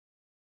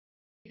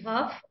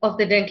behalf of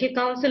the Dental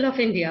Council of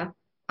India,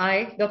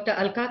 I, Dr.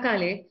 Alka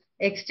Kale,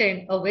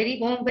 extend a very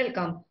warm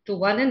welcome to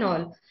one and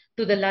all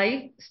to the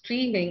live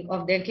streaming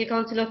of Dental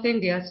Council of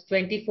India's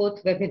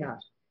 24th webinar.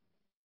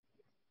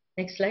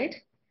 Next slide.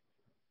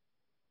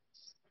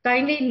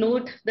 Kindly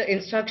note the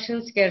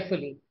instructions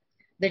carefully.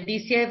 The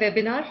DCI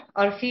webinar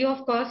are free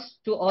of cost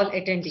to all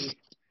attendees.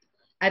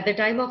 At the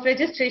time of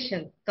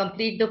registration,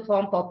 complete the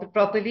form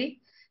properly.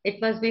 It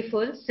must be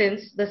full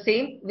since the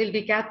same will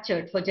be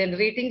captured for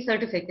generating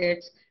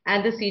certificates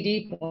and the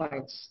CD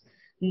points.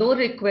 No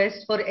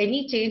request for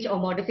any change or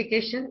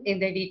modification in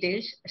the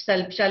details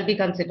shall be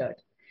considered.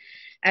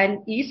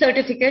 An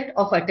e-certificate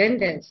of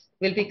attendance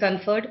will be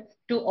conferred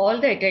to all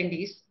the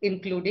attendees,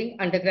 including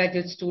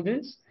undergraduate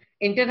students,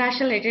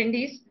 international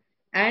attendees,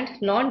 and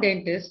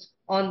non-dentists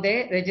on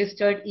their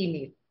registered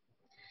email.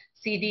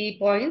 CDE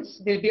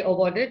points will be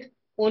awarded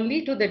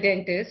only to the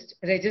dentist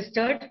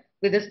registered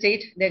with the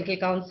State Dental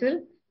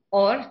Council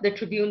or the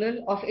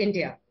Tribunal of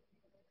India.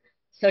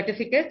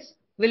 Certificates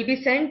will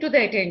be sent to the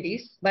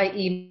attendees by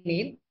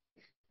email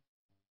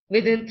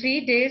within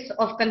 3 days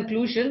of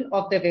conclusion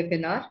of the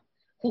webinar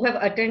who have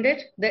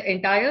attended the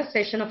entire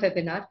session of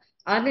webinar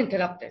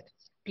uninterrupted.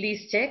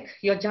 Please check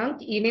your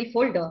junk email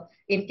folder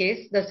in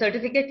case the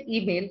certificate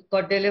email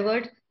got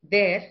delivered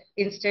there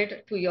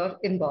instead to your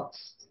inbox.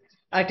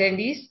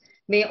 Attendees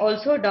may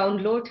also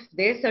download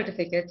their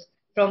certificates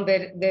from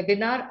the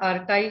webinar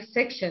archive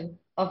section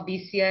of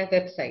DCI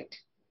website.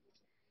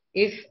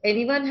 If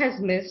anyone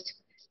has missed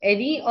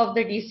any of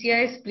the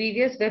DCI's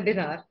previous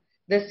webinar,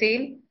 the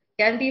same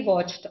can be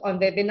watched on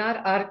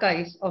webinar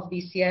archives of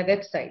DCI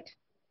website.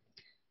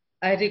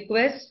 I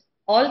request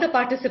all the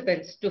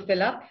participants to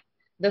fill up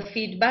the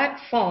feedback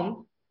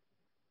form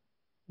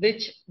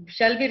which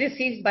shall be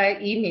received by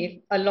email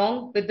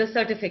along with the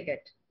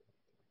certificate.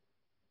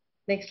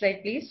 Next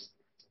slide, please.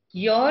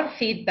 Your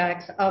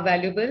feedbacks are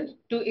valuable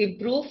to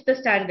improve the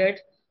standard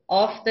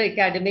of the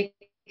academic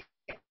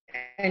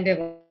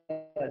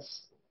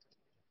endeavors.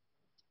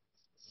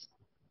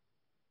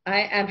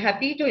 I am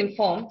happy to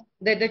inform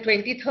that the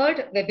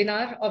 23rd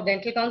webinar of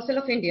Dental Council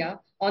of India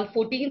on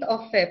 14th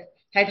of Feb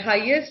had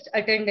highest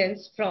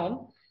attendance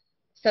from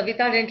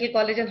Savita Dental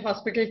College and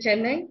Hospital,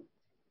 Chennai,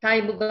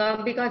 Thai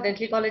Mugambika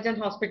Dental College and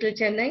Hospital,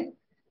 Chennai,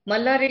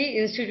 Malla Reddy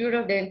Institute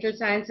of Dental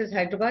Sciences,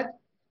 Hyderabad,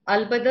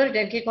 Al-Badr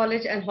Dental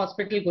College and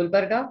Hospital,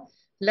 Gulbarga,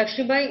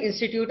 Lakshmibai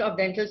Institute of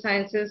Dental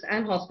Sciences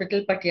and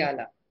Hospital,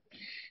 Patiala.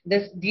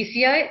 The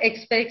DCI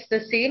expects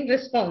the same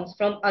response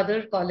from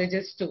other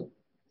colleges too.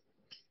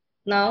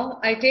 Now,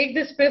 I take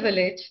this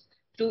privilege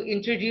to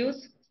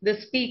introduce the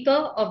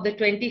speaker of the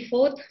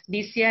 24th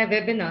DCI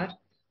webinar,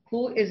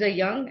 who is a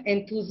young,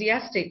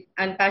 enthusiastic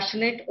and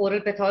passionate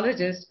oral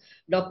pathologist,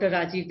 Dr.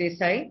 Rajiv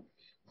Desai,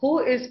 who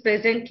is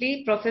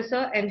presently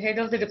Professor and Head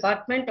of the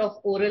Department of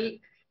Oral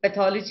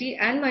Pathology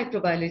and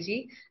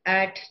Microbiology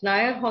at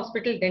Nair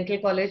Hospital Dental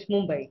College,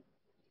 Mumbai.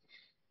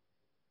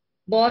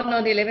 Born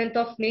on 11th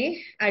of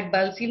May at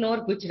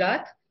Balsinore,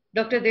 Gujarat,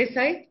 Dr.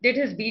 Desai did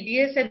his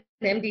BDS and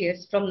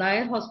MDS from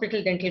Nair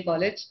Hospital Dental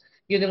College,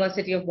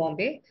 University of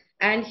Bombay,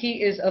 and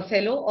he is a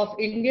fellow of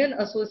Indian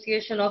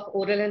Association of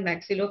Oral and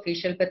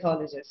Maxillofacial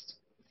Pathologists.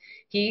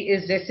 He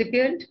is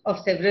recipient of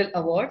several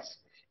awards,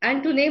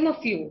 and to name a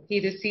few, he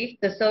received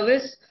the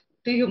Service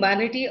to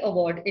Humanity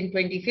Award in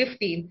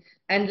 2015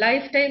 and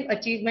Lifetime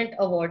Achievement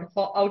Award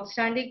for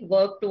outstanding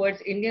work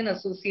towards Indian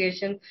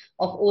Association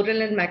of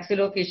Oral and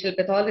Maxillofacial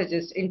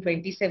Pathologists in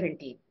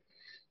 2017.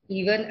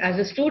 Even as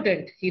a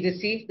student, he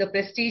received the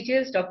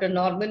prestigious Dr.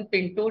 Norman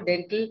Pinto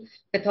Dental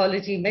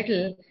Pathology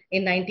Medal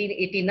in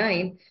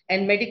 1989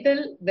 and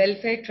Medical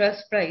Welfare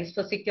Trust Prize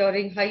for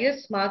securing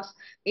highest marks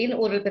in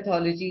oral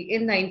pathology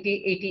in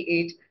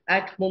 1988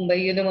 at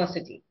Mumbai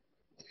University.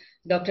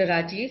 Dr.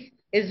 Rajiv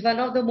is one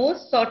of the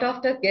most sought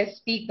after guest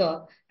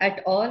speakers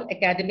at all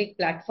academic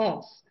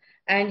platforms,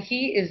 and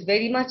he is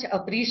very much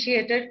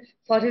appreciated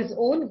for his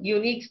own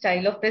unique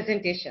style of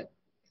presentation.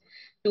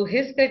 To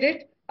his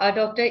credit, are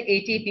Dr.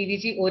 A.T.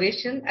 PVG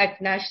oration at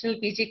National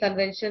PG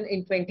Convention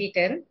in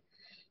 2010,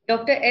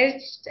 Dr.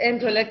 H.M.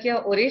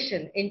 Dholakia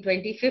oration in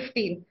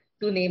 2015,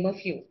 to name a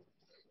few.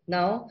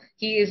 Now,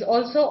 he is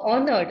also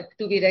honored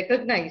to be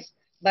recognized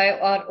by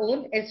our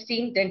own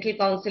esteemed Dental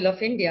Council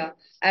of India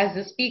as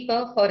the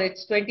speaker for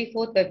its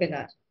 24th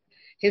webinar.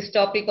 His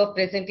topic of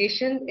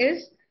presentation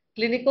is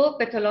Clinico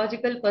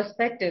Pathological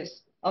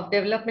Perspectives of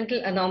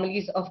Developmental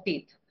Anomalies of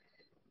Teeth.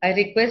 I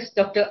request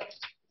Dr.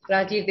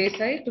 Rajiv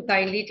Desai to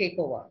kindly take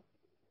over.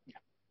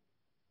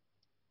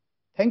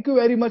 Thank you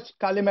very much,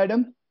 Kale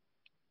Madam,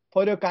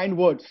 for your kind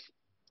words.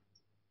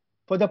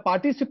 For the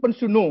participants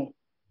to know,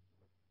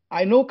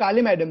 I know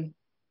Kale Madam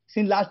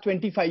since last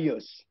 25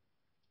 years.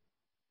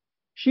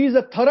 She is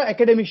a thorough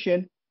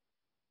academician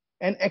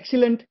and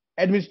excellent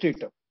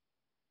administrator.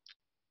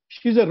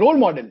 She is a role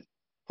model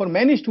for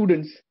many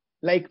students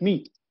like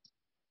me,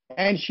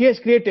 and she has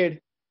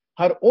created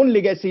her own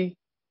legacy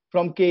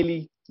from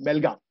Kale,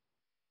 Belgaum.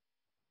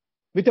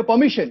 With your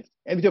permission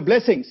and with your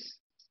blessings,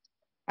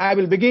 I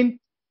will begin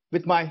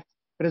with my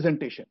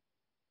presentation.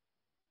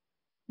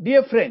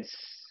 Dear friends,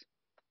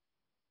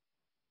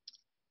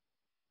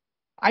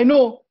 I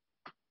know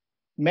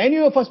many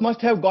of us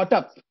must have got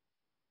up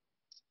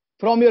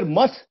from your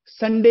must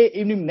Sunday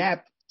evening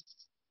nap,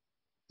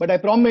 but I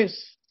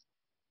promise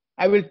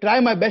I will try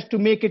my best to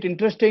make it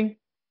interesting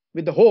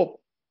with the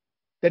hope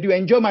that you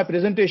enjoy my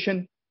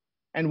presentation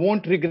and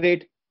won't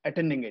regret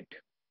attending it.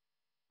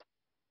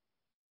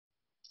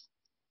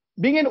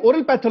 Being an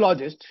oral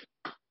pathologist,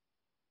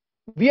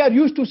 we are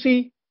used to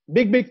see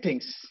big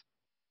things.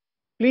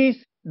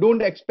 Please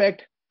don't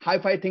expect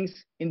hi-fi things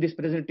in this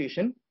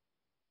presentation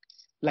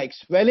like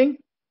swelling,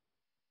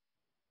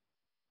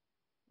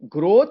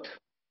 growth,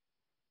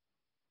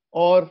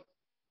 or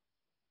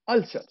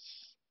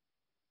ulcers.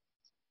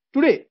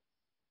 Today,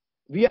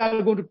 we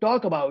are going to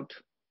talk about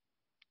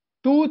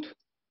tooth,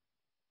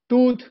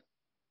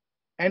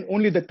 and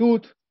only the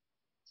tooth,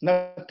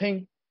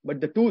 nothing but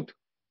the tooth,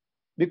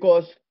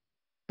 because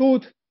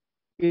tooth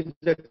is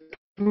the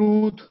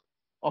truth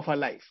of our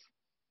life.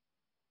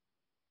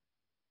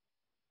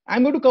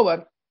 I'm going to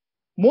cover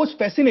most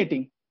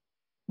fascinating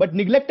but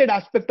neglected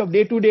aspect of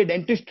day-to-day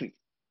dentistry,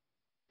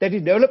 that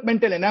is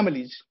developmental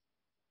anomalies,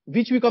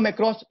 which we come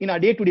across in our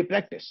day-to-day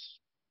practice.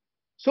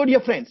 So dear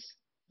friends,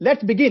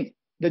 let's begin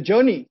the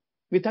journey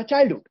with our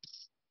childhood.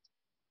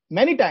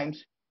 Many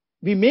times,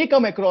 we may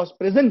come across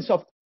presence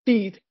of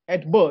teeth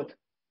at birth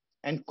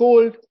and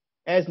called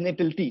as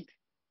natal teeth.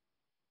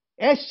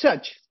 As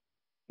such,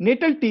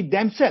 natal teeth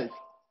themselves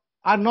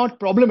are not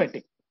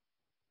problematic,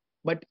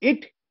 but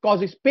it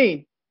causes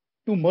pain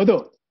to mother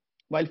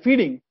while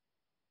feeding,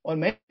 or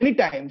many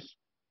times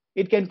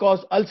it can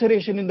cause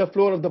ulceration in the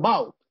floor of the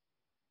mouth,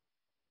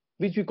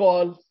 which we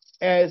call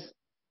as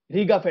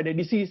Riga-Fede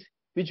disease,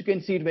 which you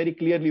can see it very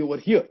clearly over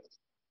here.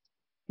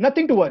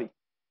 Nothing to worry.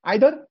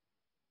 Either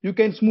you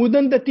can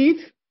smoothen the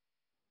teeth,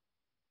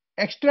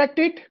 extract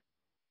it,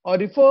 or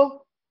refer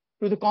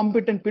to the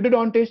competent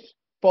periodontist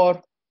for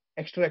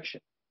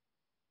extraction.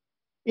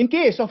 In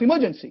case of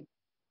emergency,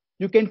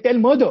 you can tell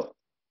mother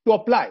to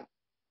apply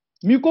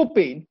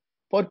mucopain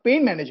for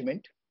pain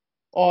management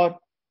or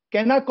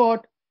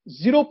Canacort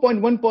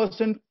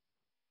 0.1%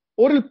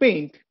 oral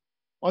paint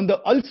on the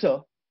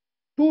ulcer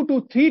 2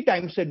 to 3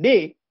 times a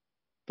day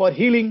for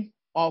healing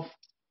of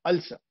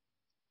ulcer.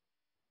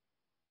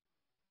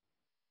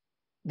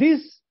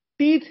 These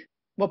teeth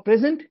were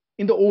present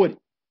in the ovary,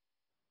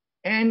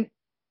 and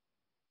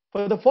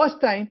for the first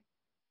time,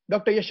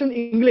 Dr. Yashwant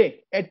Ingle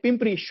at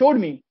Pimpri showed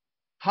me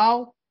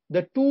how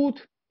the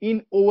tooth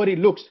in ovary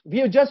looks. We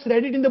have just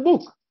read it in the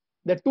book.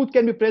 The tooth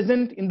can be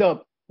present in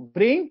the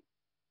brain,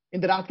 in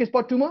the Rathke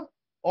spot tumor,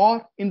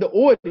 or in the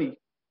ovary.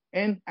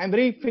 And I'm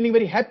feeling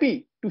very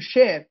happy to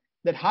share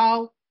that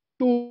how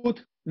tooth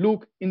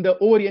look in the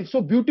ovary, and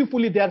so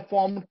beautifully they are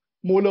formed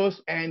molars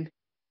and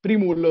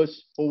premolars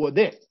over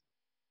there.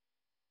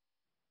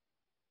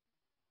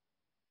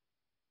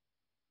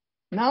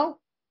 Now,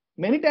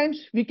 many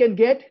times we can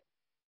get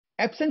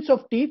absence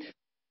of teeth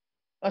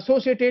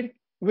associated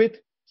with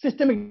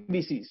systemic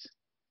disease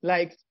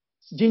like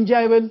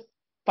gingival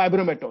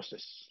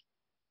fibromatosis.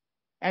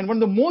 And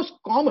one of the most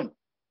common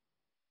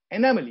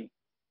anomaly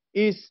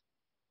is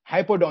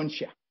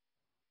hypodontia.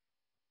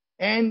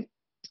 And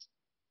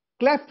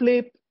cleft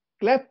lip,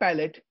 cleft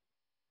palate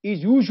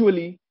is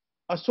usually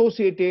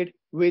associated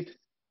with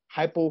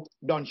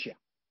hypodontia.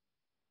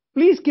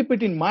 Please keep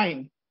it in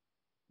mind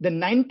that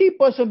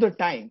 90% of the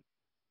time,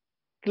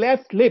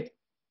 cleft lip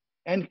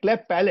and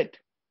cleft palate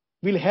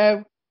will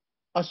have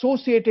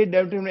associated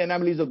developmental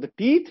anomalies of the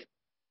teeth,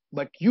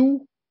 but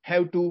you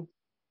have to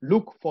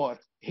look for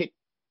it.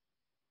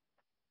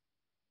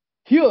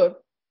 Here,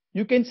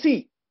 you can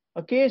see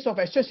a case of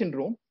Escher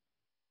syndrome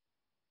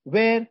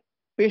where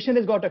patient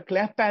has got a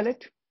cleft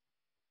palate,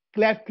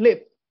 cleft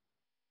lip,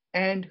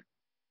 and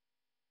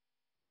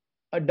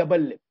a double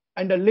lip,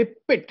 and a lip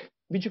pit,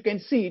 which you can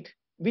see it,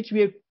 which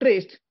we have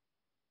traced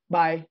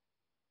by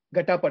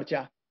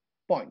Gata-Parcha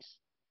points.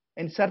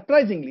 And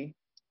surprisingly,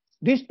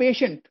 this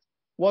patient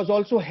was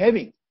also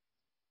having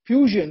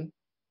fusion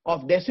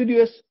of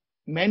deciduous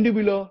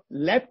mandibular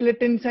left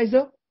lateral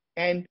incisor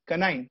and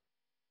canine.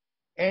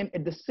 And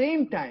at the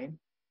same time,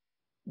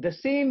 the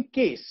same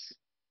case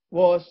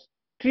was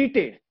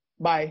treated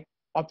by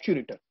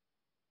obturator.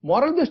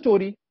 Moral of the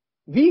story,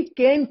 we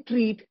can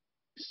treat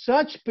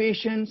such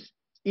patients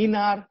in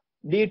our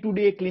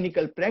day-to-day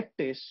clinical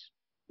practice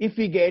if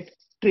we get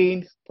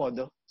trained for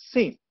the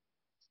same.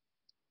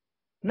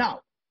 Now,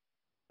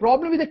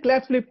 problem with the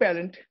cleft lip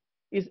palate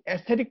is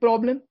aesthetic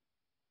problem,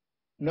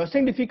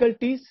 nursing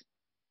difficulties,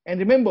 and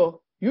remember,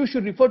 you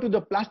should refer to the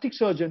plastic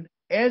surgeon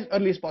as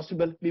early as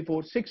possible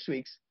before 6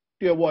 weeks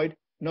to avoid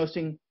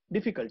nursing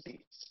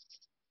difficulties.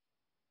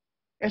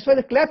 As far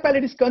as the cleft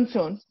palate is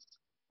concerned,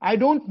 I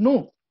don't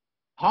know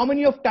how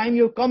many of time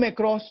you have come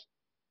across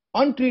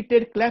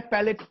untreated cleft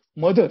palate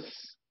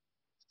mothers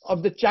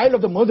of the child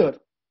of the mother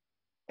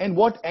and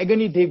what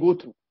agony they go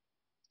through.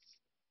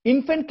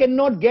 Infant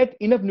cannot get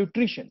enough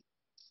nutrition.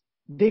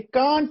 They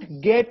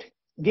can't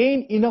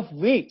gain enough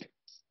weight.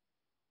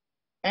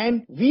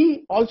 And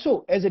we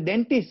also as a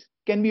dentist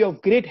can be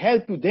of great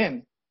help to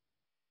them.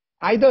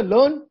 Either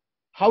learn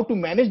how to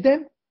manage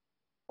them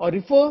or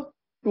refer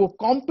to a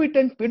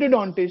competent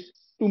periodontist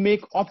to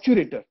make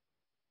obturator.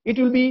 It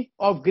will be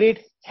of great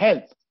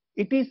help.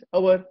 It is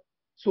our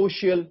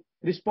social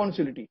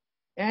responsibility.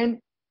 And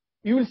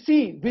you will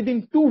see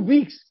within 2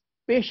 weeks,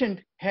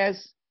 patient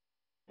has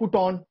put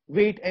on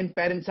weight and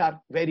parents are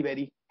very,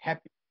 very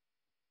happy.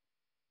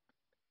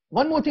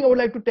 One more thing I would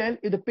like to tell,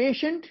 if the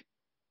patient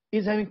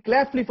is having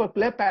cleft lip or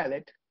cleft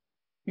palate,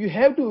 you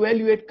have to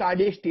evaluate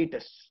cardiac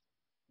status,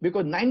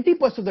 because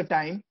 90% of the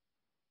time,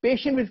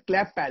 patient with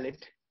cleft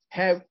palate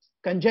have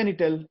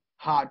congenital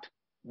heart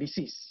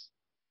disease.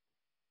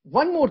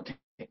 One more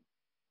thing,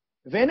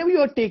 whenever you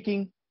are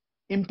taking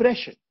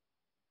impression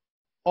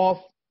of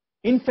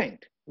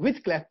infant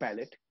with cleft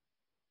palate,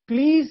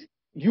 please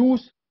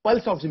use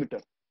pulse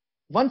oximeter.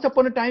 Once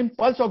upon a time,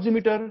 pulse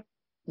oximeter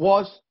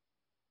was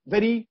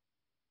very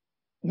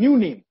new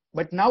name,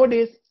 but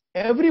nowadays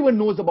everyone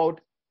knows about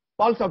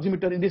pulse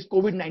oximeter in this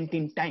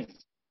COVID-19 time.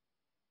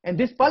 And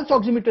this pulse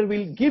oximeter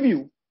will give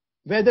you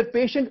whether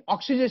patient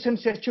oxygen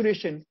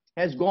saturation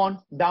has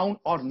gone down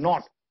or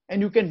not.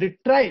 And you can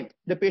retrieve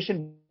the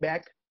patient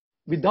back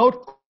without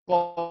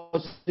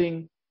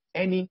causing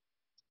any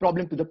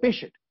problem to the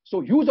patient.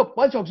 So use of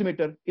pulse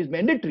oximeter is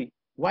mandatory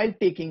while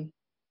taking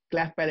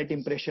cleft palate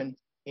impression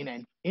in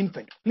an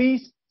infant.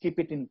 Please keep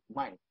it in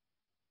mind.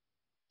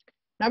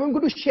 Now I'm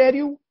going to share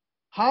you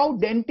how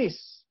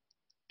dentists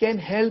can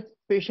help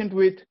patient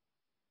with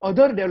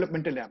other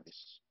developmental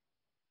anomalies.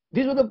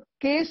 This was the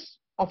case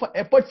of a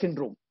Eppert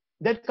syndrome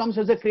that comes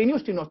as a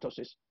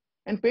craniostenosis,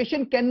 and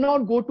patient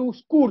cannot go to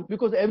school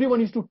because everyone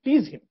used to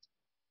tease him.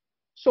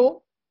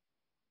 So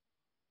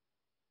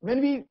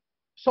when we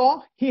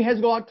saw he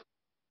has got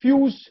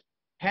fused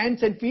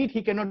hands and feet,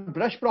 he cannot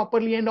brush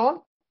properly and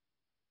all,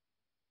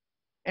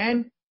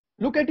 and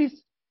look at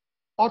his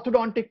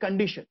orthodontic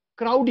condition,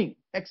 crowding,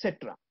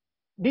 etc.,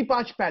 deep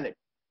arch palate.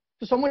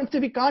 So someone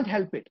said we can't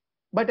help it.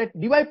 But at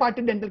Desai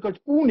Pathology Dental College,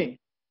 Pune,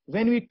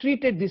 when we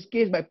treated this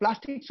case by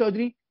plastic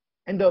surgery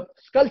and the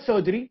skull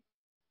surgery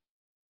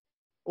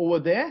over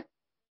there,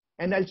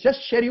 and I'll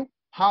just share you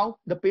how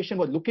the patient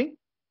was looking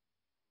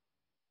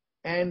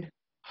and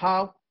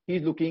how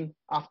he's looking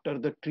after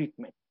the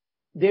treatment.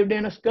 They've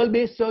done a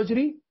skull-based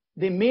surgery.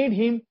 They made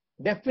him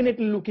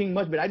definitely looking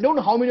much better. I don't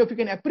know how many of you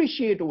can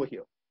appreciate over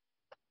here.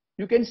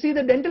 You can see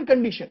the dental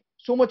condition,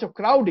 so much of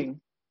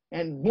crowding,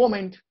 and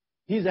moment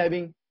he's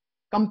having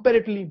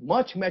comparatively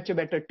much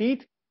better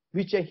teeth,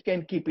 which he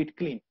can keep it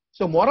clean.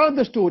 So moral of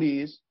the story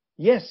is,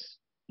 yes,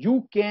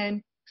 you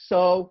can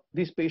serve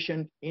this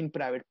patient in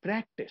private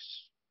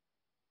practice.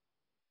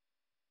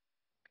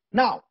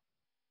 Now,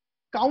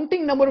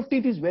 counting number of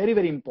teeth is very,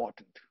 very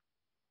important.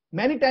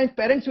 Many times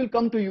parents will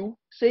come to you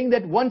saying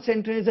that one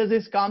sentence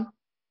has come,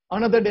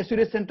 another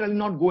deciduous central is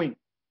not going.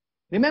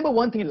 Remember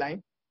one thing in life,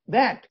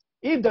 that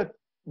if the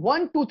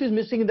one tooth is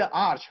missing in the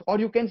arch, or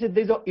you can say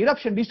there is an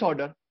eruption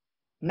disorder,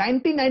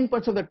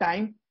 99% of the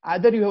time,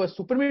 either you have a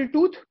supermedial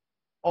tooth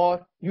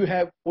or you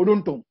have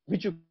odontome,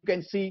 which you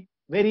can see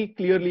very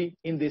clearly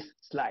in this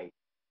slide.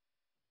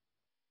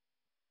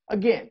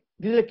 Again,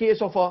 this is a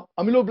case of a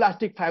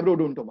ameloblastich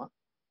fibrodontoma,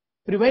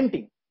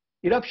 preventing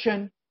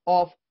eruption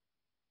of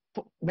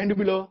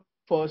mandibular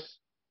first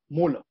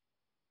molar.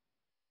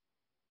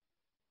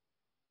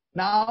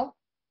 Now,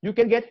 you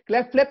can get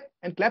cleft lip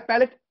and cleft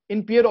palate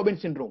in Pierre-Robin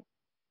syndrome.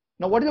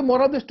 Now, what is the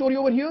moral of the story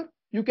over here?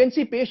 You can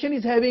see patient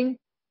is having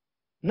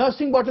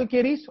nursing bottle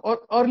caries or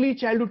early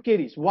childhood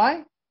caries.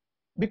 Why?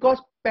 Because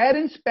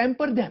parents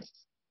pamper them.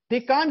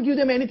 They can't give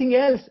them anything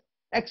else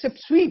except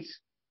sweets.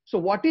 So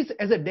what is,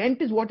 as a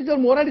dentist, what is our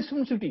moral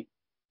responsibility?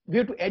 We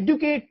have to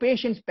educate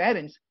patients'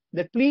 parents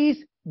that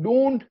please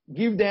don't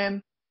give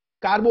them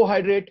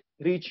carbohydrate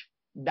rich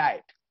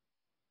diet.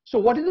 So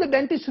what is the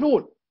dentist's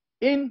role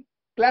in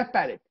cleft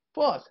palate?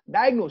 First,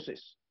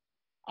 diagnosis.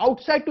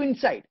 Outside to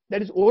inside,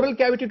 that is oral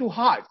cavity to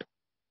heart.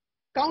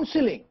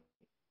 Counseling,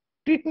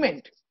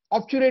 treatment,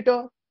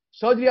 obturator,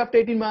 surgery after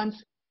 18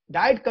 months,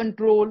 diet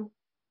control,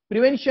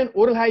 prevention,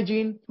 oral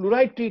hygiene,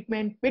 fluoride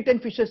treatment, pit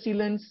and fissure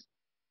sealants,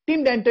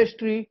 team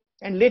dentistry,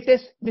 and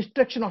latest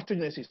destruction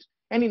osteogenesis.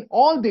 And in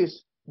all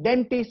this,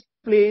 dentist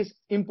plays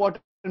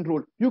important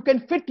role. You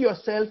can fit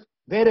yourself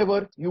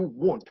wherever you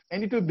want,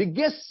 and it will be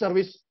biggest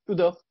service to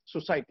the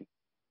society.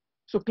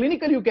 So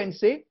clinical, you can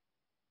say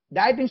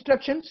diet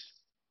instructions,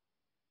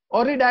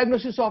 early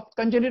diagnosis of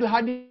congenital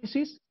heart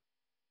disease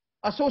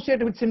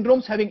associated with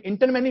syndromes having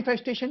internal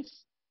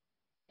manifestations,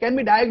 can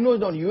be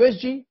diagnosed on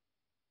USG,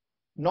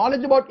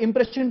 knowledge about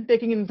impression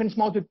taking in infant's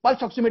mouth with pulse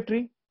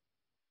oximetry.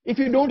 If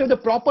you don't have the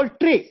proper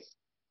tray,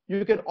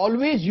 you can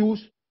always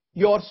use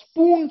your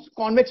spoon's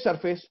convex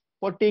surface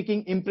for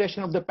taking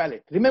impression of the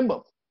palate. Remember,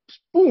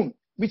 spoon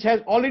which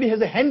already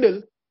has a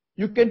handle,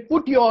 you can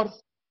put your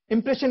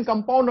impression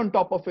compound on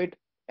top of it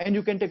and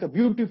you can take a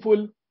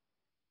beautiful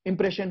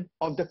impression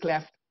of the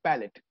cleft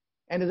palate.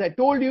 And as I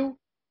told you,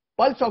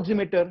 pulse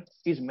oximeter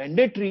is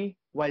mandatory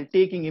while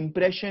taking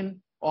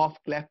impression of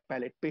cleft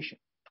palate patient.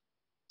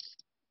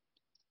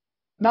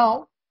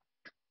 Now,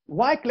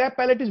 why cleft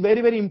palate is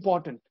very, very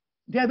important?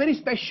 They are very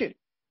special.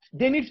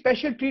 They need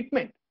special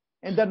treatment.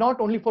 and they're not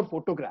only for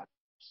photographs.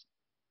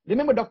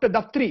 Remember, Dr.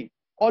 Daftri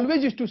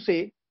always used to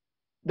say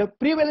the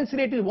prevalence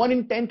rate is 1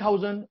 in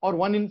 10,000 or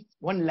 1 in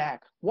 1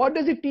 lakh. What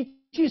does it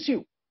teaches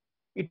you?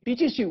 It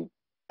teaches you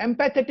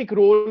empathetic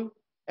role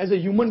as a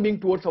human being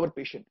towards our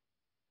patient.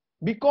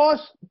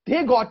 Because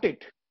they got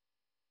it,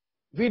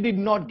 we did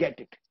not get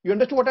it. You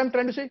understand what I'm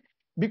trying to say?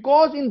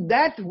 Because in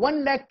that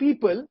 1 lakh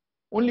people,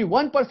 only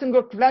 1%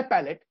 got flat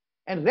palate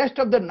and rest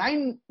of the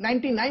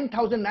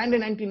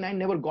 99,999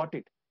 never got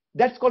it.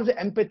 That's called the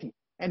empathy.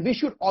 And we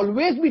should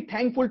always be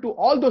thankful to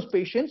all those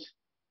patients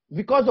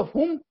because of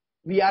whom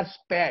we are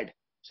spared.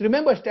 So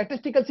remember,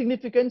 statistical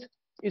significance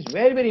is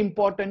very, very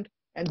important,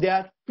 and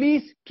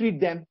please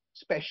treat them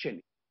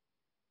specially.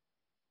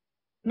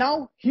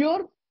 Now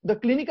here, the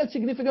clinical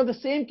significance of the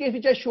same case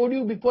which I showed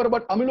you before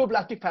about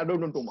ameloblasttic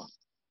fibroadenoma.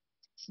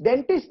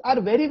 Dentists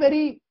are very,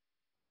 very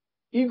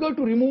eager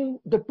to remove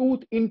the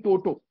tooth in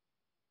toto.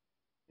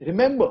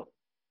 Remember,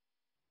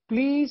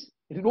 please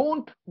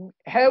don't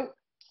have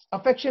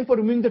affection for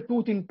removing the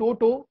tooth in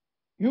toto.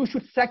 You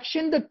should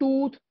section the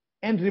tooth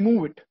and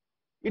remove it.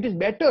 It is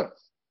better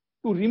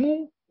to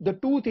remove the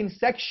tooth in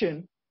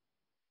section.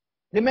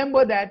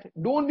 Remember that,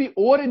 don't be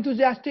over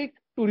enthusiastic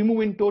to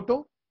remove in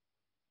toto.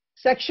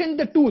 Section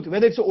the tooth,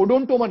 whether it's an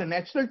odontoma or a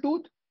natural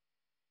tooth,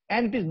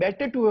 and it is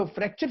better to have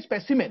fractured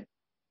specimen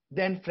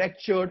than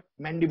fractured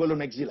mandible or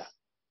maxilla.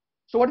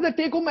 So what is the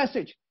take-home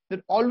message?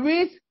 That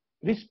always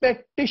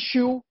respect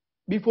tissue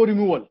before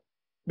removal.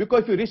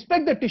 Because if you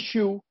respect the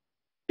tissue,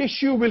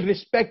 tissue will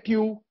respect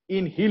you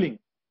in healing.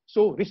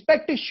 So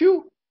respect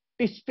tissue,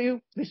 tissue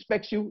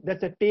respects you.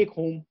 That's a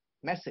take-home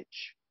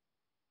message.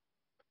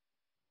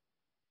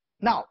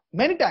 Now,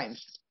 many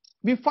times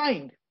we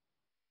find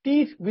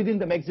teeth within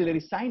the maxillary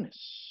sinus.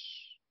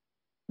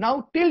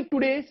 Now, till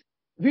today,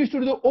 we used to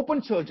do the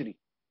open surgery.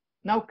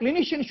 Now,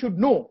 clinicians should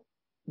know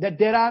that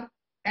there are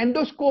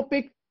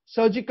endoscopic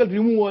surgical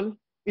removal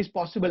is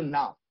possible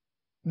now.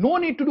 No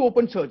need to do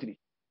open surgery.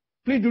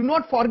 Please do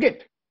not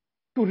forget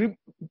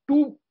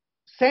to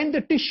send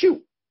the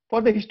tissue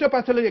for the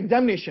histopathology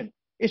examination,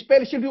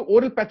 especially to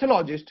oral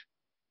pathologist,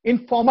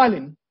 in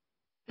formalin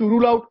to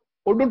rule out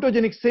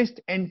odontogenic cyst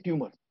and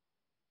tumor.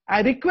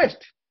 I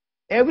request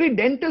every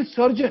dental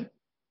surgeon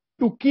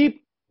to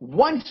keep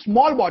one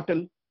small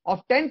bottle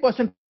of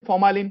 10%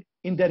 formalin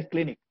in their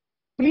clinic.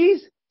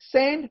 Please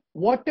send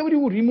whatever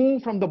you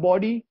remove from the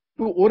body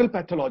to oral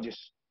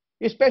pathologists,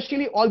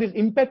 especially all these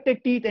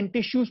impacted teeth and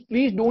tissues.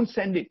 Please don't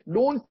send it.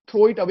 Don't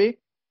throw it away.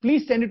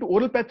 Please send it to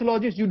oral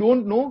pathologists. You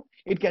don't know,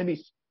 it can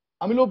be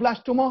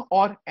ameloblastoma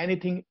or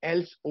anything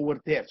else over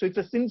there. So it's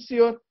a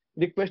sincere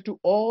request to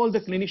all the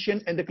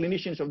clinicians and the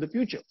clinicians of the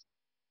future.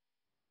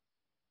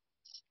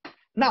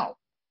 Now,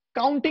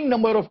 counting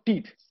number of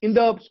teeth. In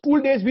the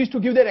school days, we used to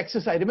give that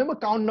exercise. Remember,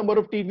 count number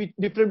of teeth,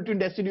 difference between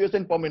deciduous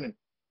and permanent.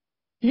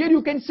 Here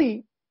you can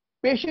see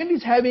patient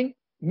is having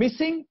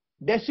missing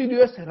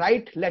deciduous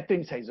right lateral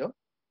incisor,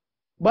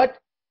 but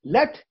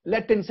left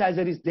lateral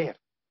incisor is there.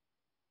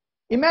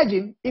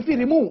 Imagine if we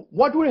remove,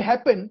 what would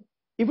happen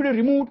if we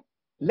remove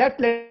left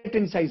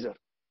lateral incisor?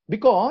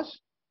 Because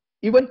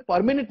even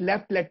permanent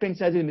left lateral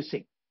incisor is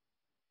missing.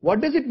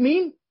 What does it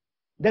mean?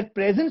 That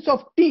presence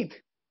of teeth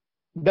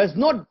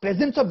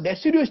presence of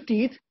deciduous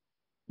teeth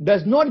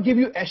does not give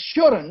you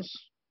assurance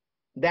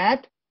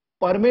that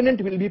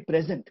permanent will be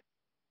present.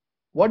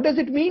 What does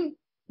it mean?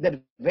 That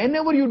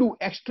whenever you do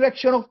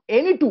extraction of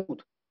any tooth,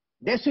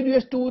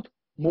 deciduous tooth,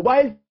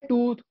 mobile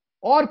tooth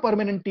or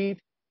permanent teeth,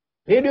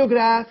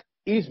 radiograph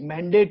is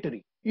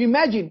mandatory. You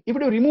imagine if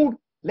you removed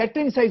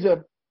lateral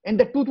incisor and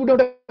the tooth would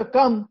have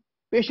come,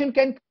 patient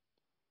can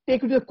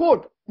take you to the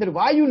court that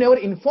why you never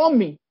informed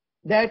me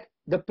that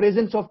the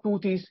presence of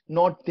tooth is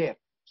not there.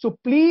 So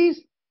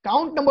please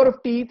count number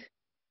of teeth.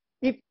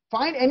 If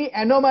find any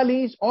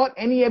anomalies or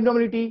any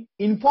abnormality,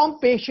 inform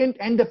patient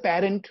and the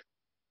parent.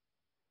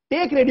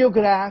 Take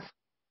radiograph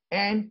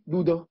and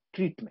do the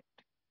treatment.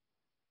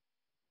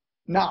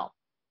 Now,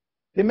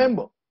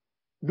 remember,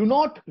 do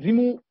not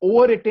remove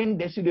over-retained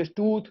deciduous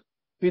tooth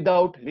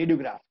without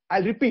radiograph.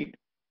 I'll repeat,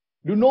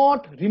 do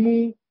not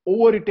remove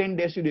over-retained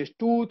deciduous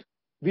tooth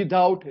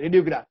without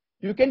radiograph.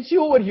 You can see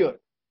over here,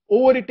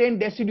 over-retained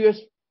deciduous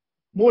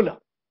molar.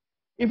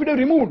 If it is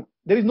removed,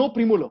 there is no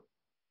premolar.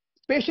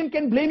 Patient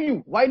can blame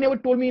you. Why never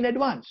told me in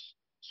advance?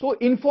 So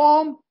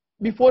inform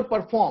before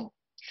perform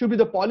should be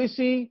the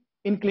policy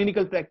in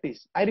clinical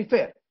practice. I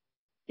refer,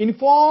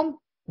 inform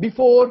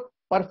before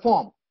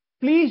perform.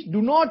 Please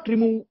do not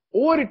remove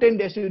over-retained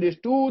deciduous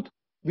tooth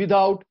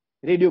without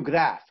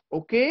radiograph.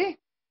 Okay?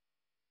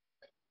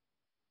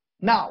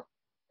 Now,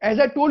 as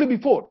I told you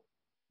before,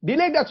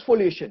 delayed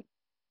exfoliation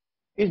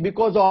is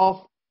because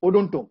of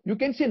odontome. You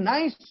can see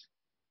nice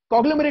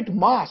conglomerate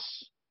mass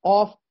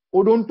of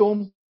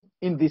odontome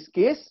in this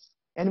case,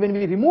 and when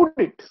we removed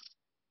it,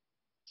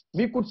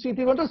 we could see it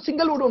was not a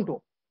single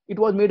odontome. It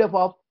was made up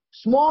of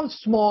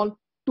small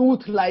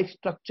tooth-like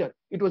structure.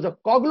 It was a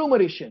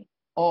conglomeration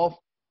of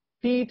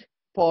teeth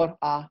for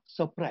a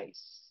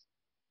surprise.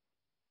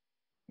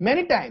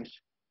 Many times,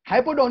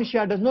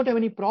 hypodontia does not have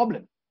any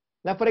problem.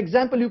 Like for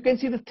example, you can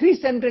see the 3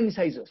 central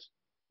incisors.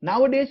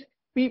 Nowadays,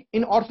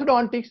 in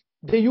orthodontics,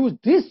 they use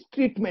this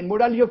treatment,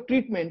 modality of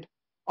treatment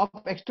of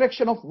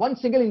extraction of 1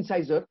 single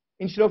incisor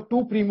instead of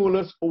 2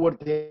 premolars over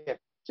there.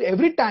 So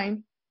every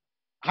time,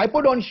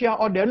 hypodontia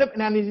or developmental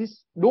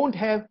anomalies don't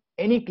have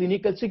any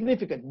clinical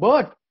significance,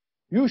 but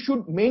you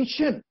should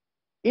mention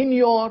in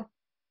your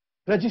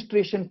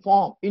registration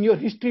form, in your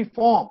history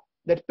form,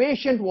 that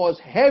patient was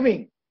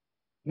having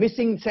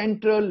missing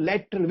central,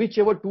 lateral,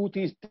 whichever tooth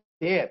is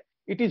there.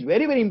 It is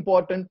very, very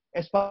important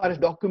as far as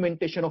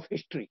documentation of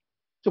history.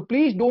 So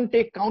please don't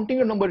take counting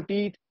your number of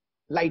teeth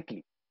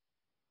lightly.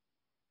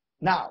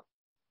 Now,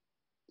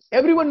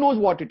 everyone knows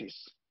what it is.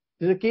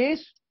 This is a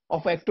case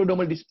of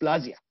ectodermal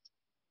dysplasia,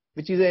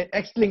 which is an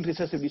X-linked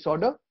recessive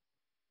disorder.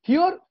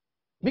 Here,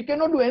 we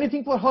cannot do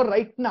anything for her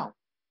right now.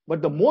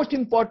 But the most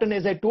important,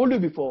 as I told you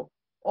before,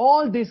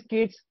 all these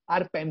kids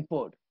are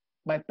pampered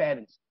by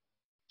parents.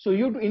 So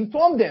you have to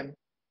inform them,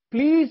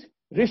 please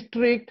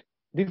restrict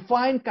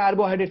refined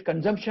carbohydrate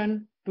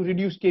consumption to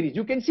reduce caries.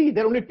 You can see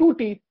there are only 2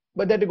 teeth,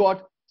 but that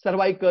got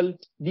cervical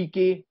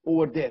decay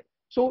over there.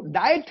 So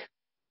diet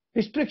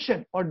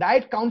restriction or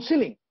diet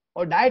counseling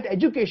or diet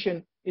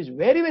education is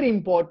very, very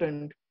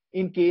important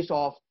in case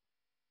of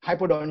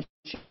hypodontia,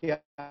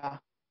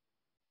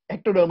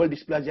 ectodermal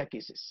dysplasia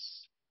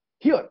cases.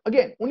 Here,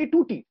 again, only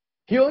 2 teeth.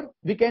 Here,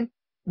 we can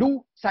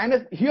do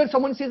sinus. Here,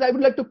 someone says, I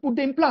would like to put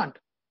the implant.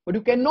 But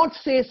you cannot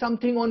say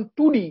something on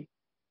 2D.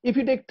 If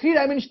you take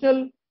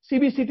 3-dimensional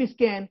CBCT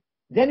scan,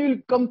 then you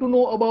will come to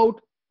know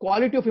about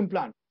quality of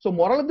implant. So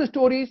moral of the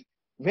story is,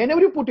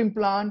 whenever you put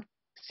implant,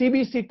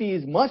 CBCT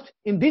is must.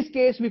 In this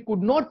case, we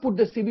could not put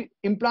the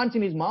implants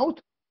in his mouth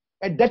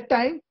at that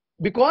time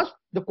because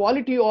the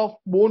quality of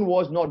bone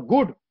was not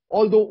good,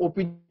 although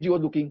OPG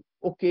was looking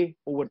okay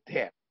over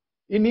there.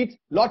 It needs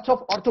lots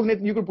of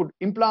orthogonal. You could put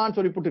implants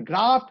or you put a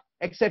graft,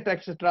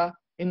 etc.,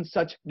 in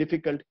such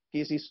difficult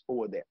cases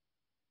over there.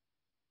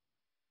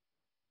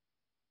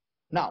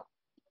 Now,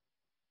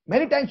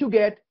 many times you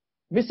get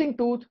missing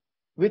tooth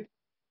with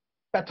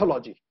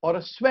pathology or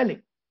a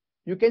swelling.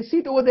 You can see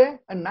it over there,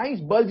 a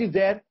nice bulge is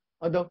there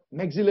on the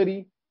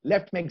maxillary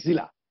left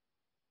maxilla.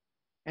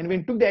 And when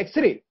you took the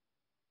X-ray,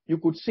 you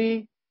could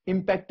see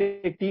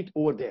impacted teeth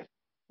over there.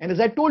 And as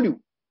I told you,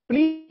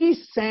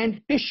 please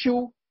send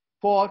tissue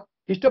for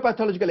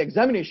histopathological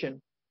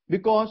examination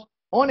because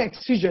on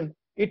excision,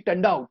 it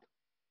turned out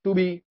to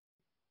be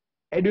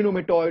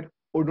adenomatoid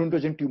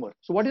odontogen tumor.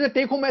 So what is the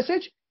take-home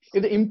message?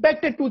 If the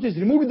impacted tooth is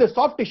removed with the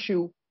soft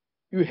tissue,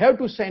 you have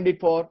to send it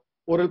for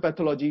oral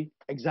pathology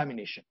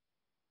examination.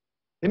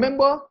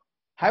 Remember,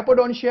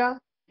 hypodontia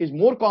is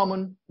more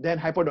common than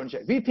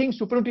hypodontia. We think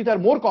superior teeth are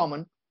more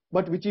common,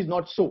 but which is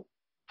not so.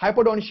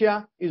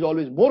 Hypodontia is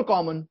always more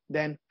common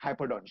than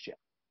hypodontia.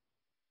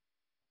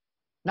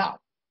 Now,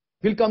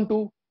 we'll come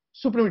to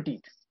superior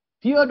teeth.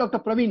 Here, Dr.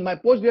 Praveen, my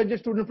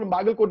postgraduate student from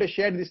Bagalkot, has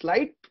shared this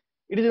slide.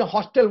 It is in a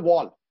hostel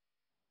wall.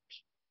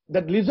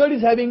 The lizard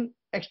is having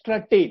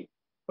extra tail,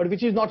 but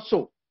which is not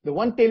so. The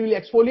one tail will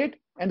exfoliate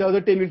and the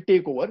other tail will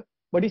take over.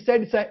 But he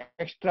said it's an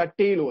extra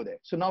tail over there.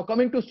 So now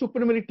coming to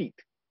superior teeth.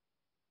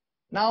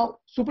 Now,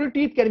 superior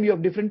teeth can be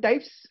of different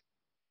types.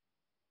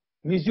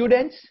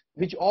 Mesiodents,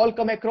 which all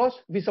come across,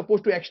 we're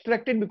supposed to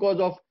extract it because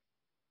of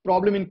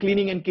problem in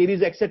cleaning and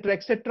caries, etc.,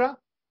 etc.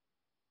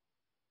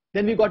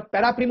 Then we got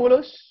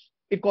parapremolars.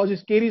 It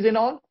causes caries and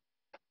all.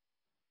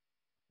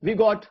 We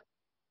got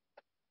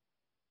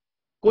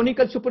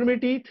conical superior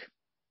teeth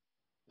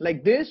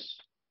like this.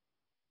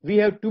 We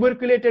have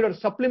tuberculated or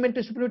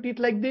supplemented superior teeth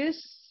like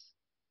this.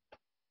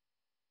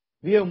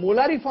 We have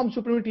molariform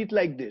superior teeth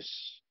like this.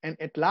 And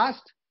at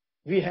last,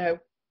 we have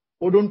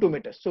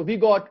odontomatous. So we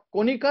got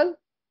conical,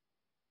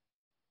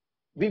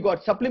 we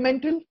got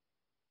supplemental,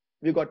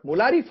 we got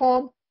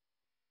molariform,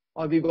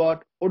 or we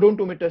got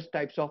odontomatous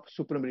types of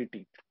superior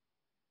teeth.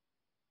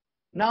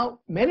 Now,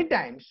 many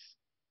times,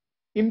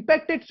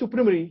 impacted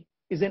superior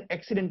is an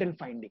accidental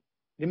finding.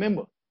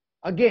 Remember,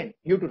 again,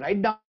 you have to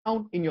write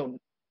down in your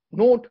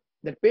note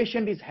that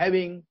patient is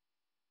having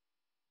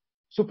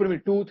superior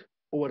tooth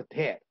over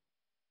there.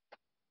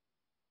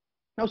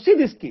 Now see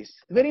this case,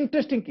 very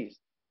interesting case.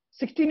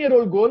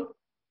 16-year-old girl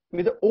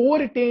with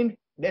over-retained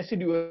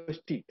deciduous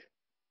teeth.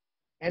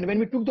 And when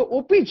we took the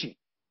OPG,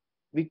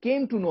 we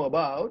came to know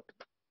about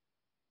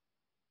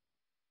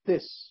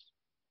this.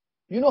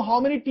 You know how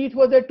many teeth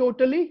were there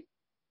totally?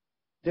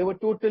 There were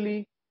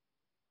totally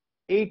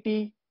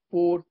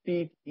 84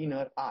 teeth in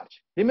her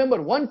arch.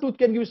 Remember, one tooth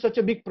can give such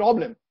a big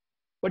problem,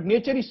 but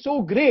nature is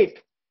so great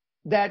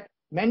that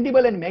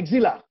mandible and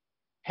maxilla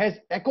has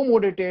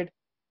accommodated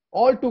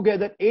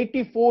altogether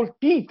 84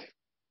 teeth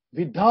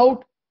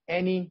without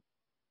any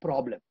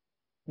problem.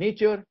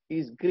 Nature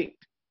is great.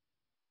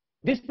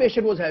 This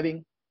patient was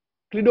having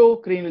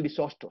cleidocranial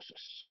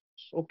dysostosis.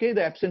 Okay,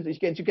 the absence,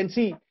 you can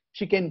see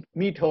she can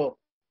meet her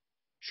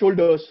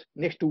shoulders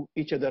next to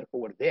each other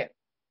over there.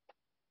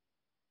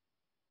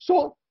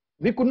 So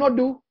we could not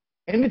do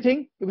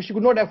anything because she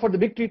could not afford the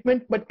big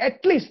treatment, but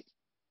at least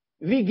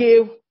we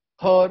gave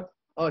her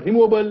a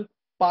removable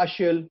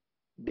partial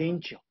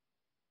denture.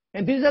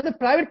 And these are the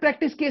private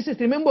practice cases.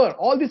 Remember,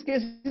 all these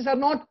cases are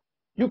not,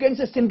 you can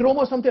say, syndrome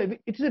or something.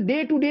 It is a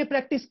day-to-day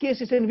practice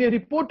cases, and we have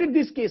reported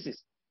these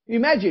cases.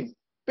 Imagine,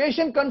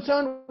 patient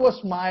concern was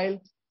smile,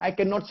 I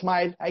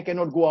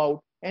cannot go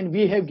out, and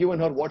we have given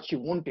her what she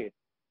wanted.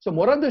 So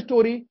moral of the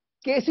story,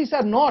 cases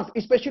are not,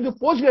 especially the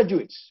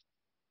postgraduates,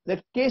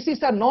 that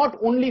cases are not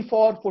only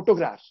for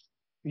photographs.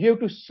 You have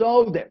to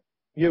serve them.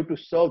 You have to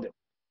serve them.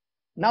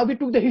 Now we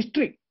took the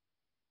history,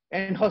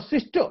 and her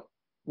sister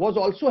was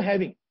also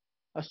having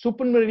a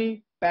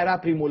supernumary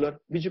parapremolar,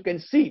 which you can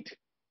see it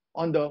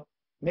on the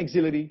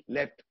maxillary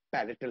left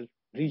palatal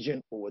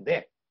region over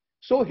there.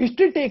 So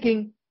history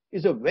taking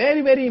is a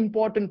very, very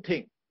important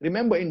thing.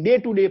 Remember, in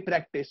day-to-day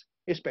practice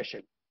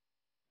especially.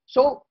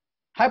 So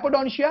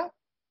hypodontia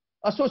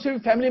associated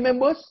with family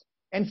members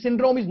and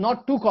syndrome is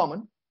not too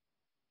common.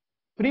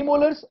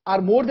 Premolars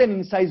are more than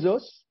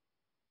incisors.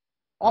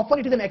 Often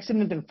it is an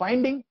accidental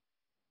finding,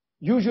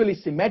 usually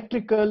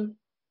symmetrical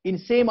in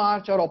same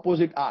arch or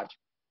opposite arch.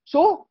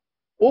 So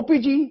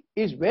OPG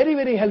is very,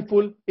 very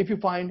helpful if you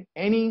find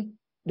any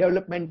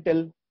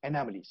developmental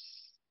anomalies.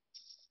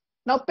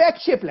 Now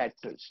peck-shaped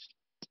laterals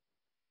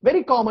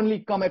very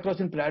commonly come across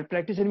in private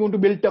practice, and you want to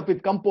build up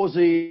with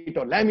composite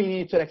or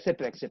laminates or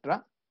etc.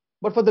 etc.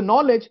 But for the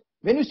knowledge,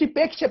 when you see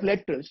peck-shaped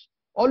laterals,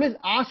 always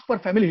ask for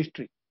family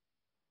history.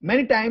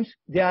 Many times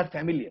they are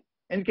familiar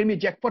and it can be a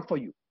jackpot for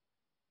you.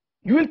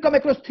 You will come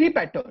across three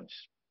patterns.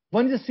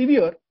 One is a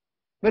severe,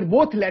 where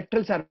both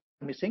laterals are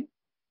missing.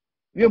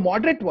 We have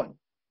moderate one,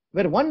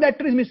 where one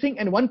lateral is missing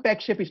and one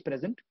peck shape is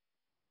present.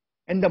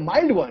 And the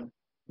mild one,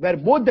 where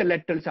both the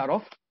laterals are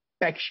of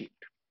peck shaped.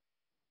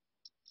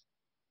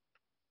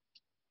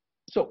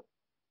 So,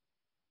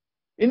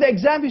 in the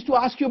exam, we used to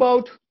ask you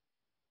about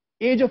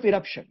age of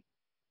eruption.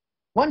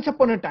 Once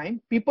upon a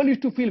time, people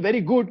used to feel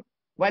very good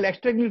while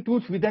extracting the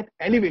tooth with that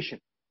elevation.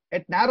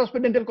 At Nair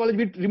Hospital Dental College,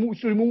 we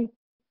used to remove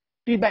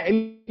teeth by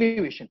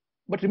elevation.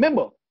 But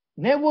remember,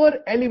 never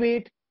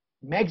elevate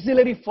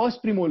maxillary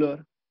first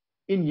premolar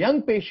in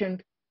young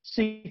patient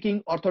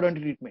seeking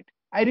orthodontic treatment.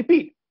 I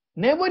repeat,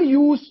 never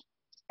use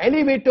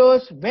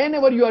elevators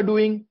whenever you are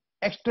doing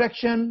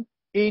extraction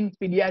in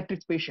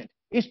pediatric patient,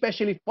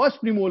 especially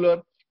first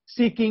premolar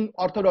seeking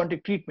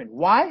orthodontic treatment.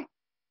 Why?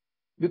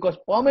 Because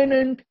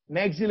permanent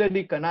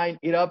maxillary canine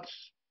erupts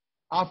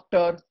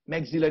after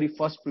maxillary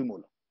first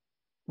premolar.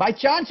 By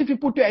chance, if you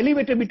put your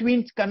elevator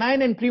between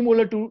canine and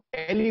premolar to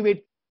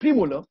elevate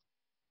premolar,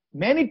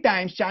 many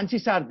times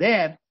chances are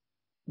there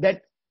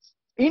that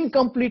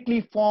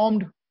incompletely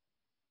formed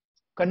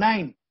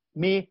canine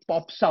may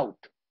pops out.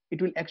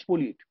 It will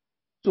exfoliate.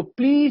 So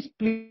please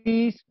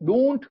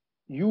don't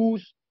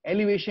use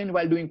elevation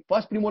while doing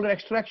first premolar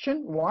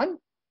extraction, one.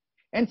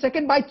 And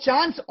second, by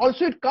chance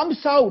also it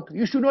comes out,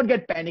 you should not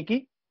get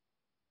panicky.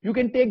 You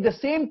can take the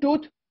same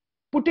tooth,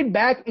 put it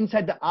back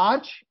inside the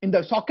arch, in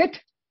the socket,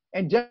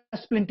 and just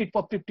splint it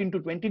for 15 to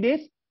 20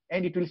 days,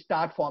 and it will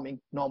start forming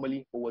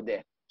normally over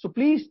there. So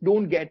please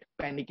don't get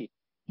panicky.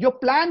 Your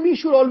plan B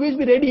should always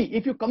be ready.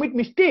 If you commit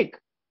mistake,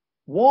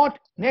 what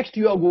next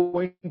you are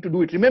going to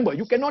do it. Remember,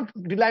 you cannot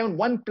rely on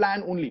one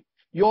plan only.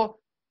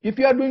 If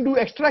you are going to do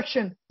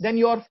extraction, then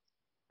your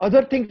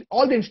other things,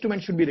 all the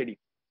instruments should be ready.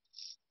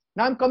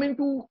 Now I'm coming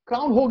to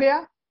crown ho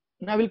gaya.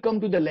 Now we'll come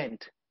to the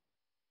length.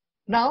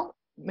 Now,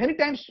 many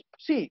times,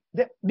 see,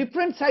 the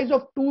different size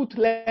of tooth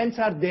lengths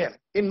are there.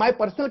 In my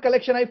personal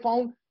collection, I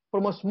found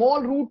from a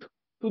small root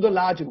to the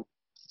large root.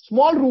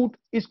 Small root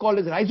is called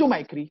as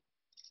rhizomicry,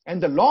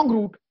 and the long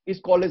root is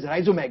called as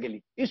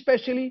rhizomegaly.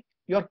 Especially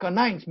your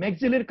canines,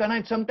 maxillary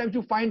canines, sometimes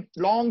you find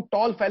long,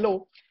 tall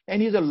fellow,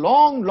 and he has a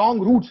long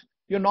roots.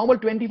 Your normal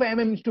 25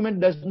 mm instrument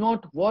does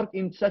not work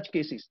in such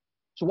cases.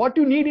 So what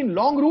you need in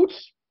long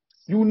roots,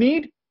 you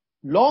need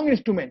long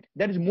instrument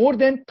that is more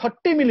than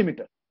 30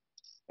 millimeter.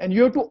 And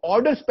you have to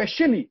order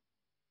specially,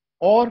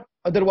 or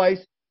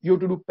otherwise you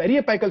have to do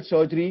periapical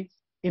surgery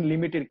in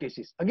limited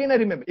cases. Again, I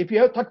remember, if you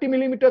have 30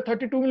 millimeter,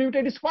 32 millimeter,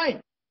 it is fine.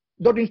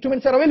 Those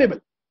instruments are available.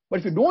 But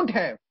if you don't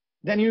have,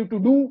 then you have to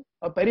do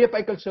a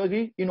periapical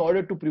surgery in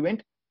order to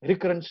prevent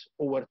recurrence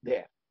over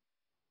there.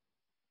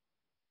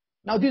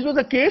 Now, this was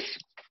a case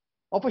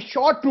of a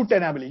short root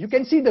anomaly. You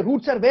can see the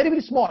roots are very,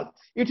 very small.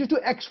 It is to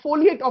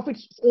exfoliate of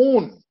its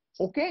own.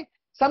 Okay.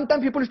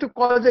 Sometimes people used to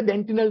call it a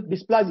dentinal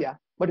dysplasia,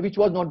 but which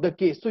was not the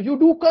case. So you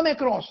do come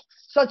across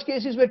such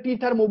cases where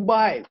teeth are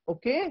mobile.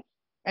 Okay.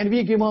 And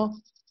we give a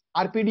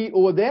RPD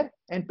over there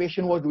and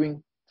patient was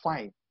doing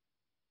fine.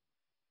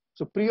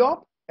 So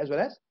pre-op as well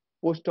as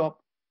post-op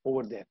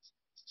over there.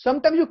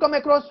 Sometimes you come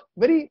across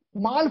very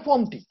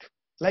malformed teeth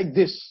like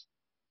this,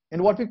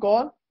 and what we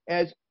call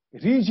as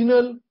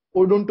regional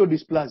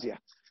odontodysplasia.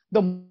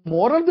 The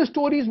moral of the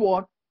story is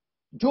what?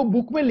 जो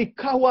book में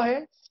लिखा हुआ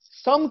है,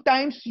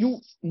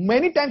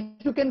 many times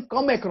you can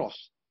come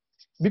across.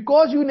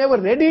 Because you never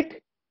read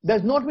it,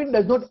 does not mean it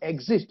does not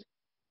exist.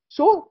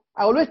 So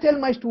I always tell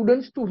my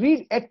students to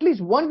read at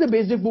least one the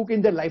basic book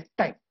in their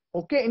lifetime.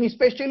 Okay, and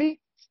especially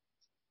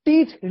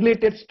teeth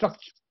related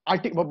structure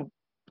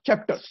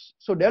chapters.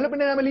 So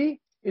developmental anomaly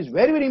is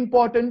very, very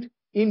important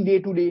in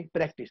day-to-day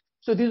practice.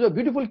 So this is a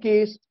beautiful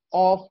case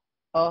of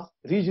a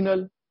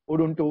regional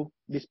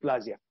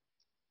odontodysplasia.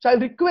 So I'll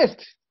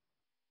request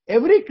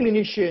every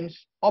clinicians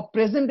of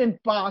present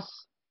and past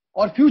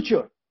or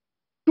future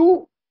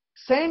to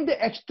send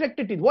the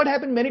extracted teeth. What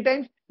happened many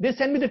times? They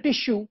send me the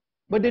tissue,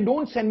 but they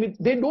don't send us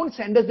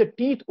the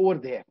teeth over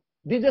there.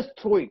 They just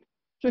throw it.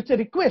 So it's a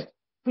request.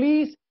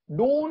 Please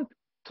don't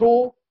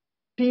throw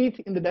teeth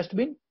in the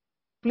dustbin.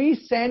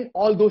 Please send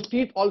all those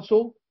teeth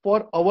also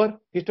for our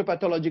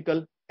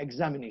histopathological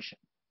examination.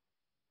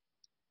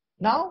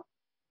 Now,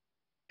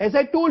 as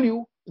I told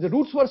you, the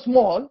roots were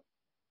small,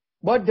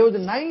 but there was a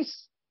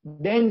nice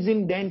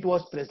densin dent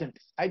was present.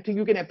 I think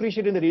you can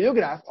appreciate in the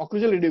radiograph,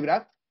 occlusal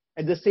radiograph,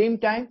 at the same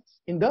time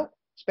in the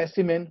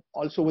specimen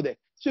also over there.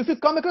 So if you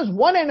come across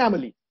one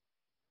anomaly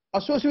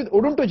associated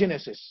with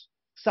odontogenesis,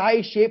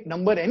 size, shape,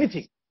 number,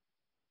 anything,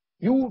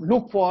 you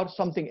look for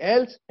something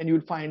else and you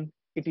will find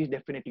it is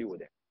definitely over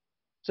there.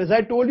 So as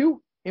I told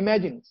you,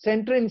 imagine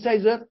central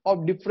incisor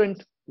of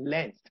different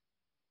length,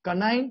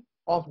 canine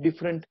of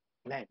different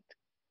length.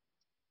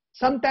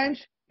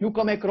 Sometimes you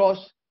come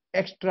across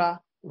extra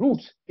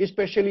roots,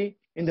 especially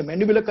in the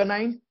mandibular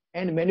canine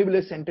and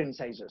mandibular central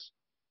incisors.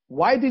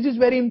 Why this is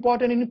very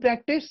important in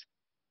practice?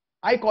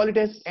 I call it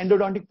as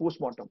endodontic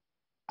postmortem.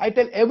 I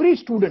tell every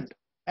student,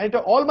 and I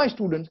tell all my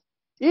students,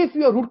 if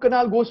your root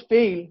canal goes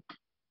fail,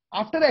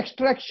 after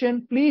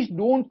extraction, please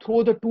don't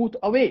throw the tooth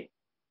away.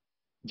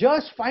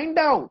 Just find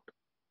out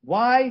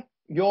why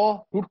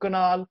your root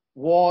canal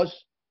was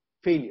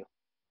failure.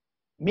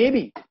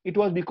 Maybe it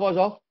was because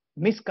of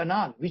missed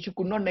canal, which you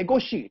could not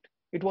negotiate.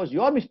 It was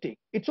your mistake.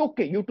 It's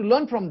okay. You have to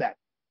learn from that.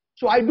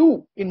 So I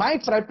do, in my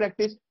private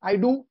practice, I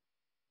do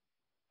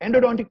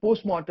endodontic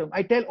postmortem.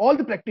 I tell all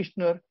the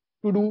practitioners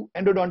to do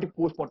endodontic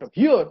postmortem.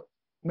 Here,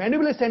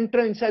 mandibular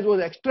central incisor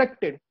was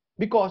extracted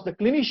because the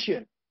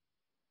clinician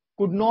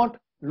could not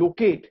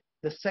locate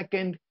the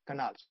second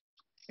canals.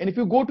 And if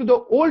you go to the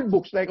old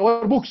books, like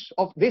our books,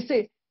 they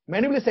say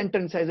mandibular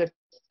central incisor,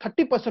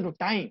 30% of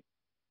time,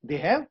 they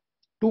have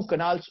two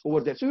canals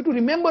over there. So you have to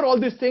remember all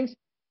these things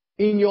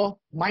in your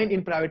mind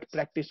in private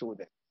practice over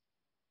there.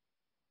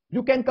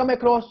 You can come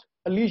across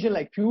a lesion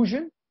like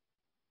fusion,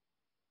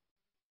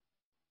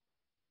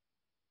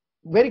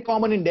 very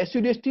common in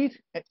deciduous teeth,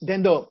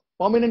 then the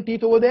permanent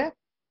teeth over there.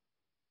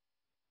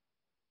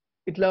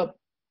 It's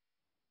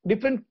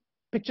different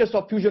pictures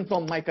of fusion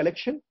from my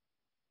collection.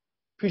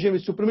 Fusion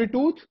with superior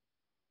tooth.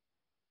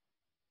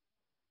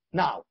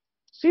 Now,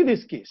 see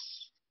this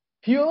case.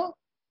 Here,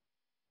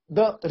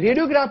 the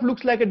radiograph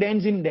looks like a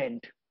densin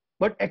dent,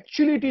 but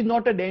actually it is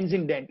not a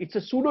densin dent. It's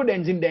a pseudo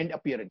densin dent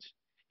appearance.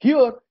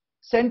 Here,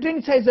 central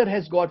incisor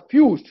has got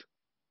fused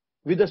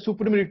with the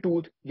superior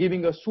tooth,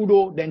 giving a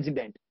pseudo densin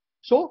dent.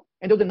 So,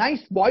 and there was a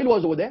nice boil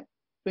was over there.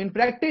 So in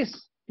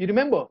practice, you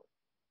remember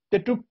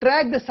that to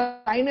track the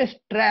sinus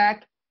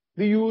tract,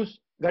 we use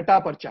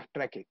gata parcha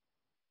tracking.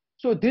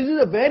 So this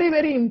is a very,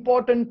 very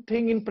important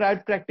thing in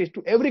private practice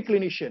to every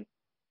clinician.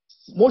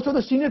 Most of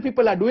the senior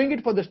people are doing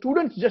it for the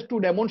students just to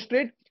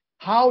demonstrate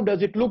how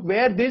does it look,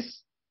 where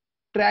this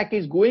track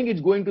is going.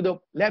 It's going to the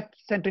left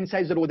central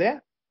incisor over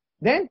there.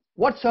 Then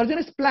what surgeon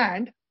has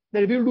planned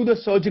that we will do the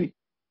surgery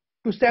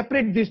to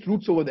separate these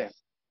roots over there.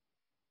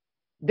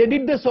 They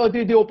did the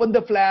surgery, they opened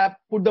the flap,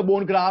 put the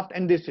bone graft,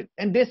 and this it.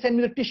 And they sent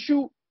me the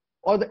tissue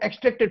or the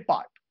extracted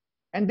part.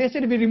 And they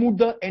said we removed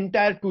the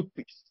entire tooth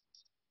piece.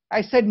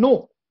 I said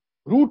no,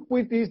 root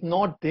piece is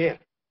not there.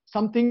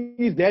 Something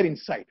is there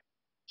inside.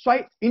 So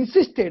I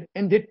insisted,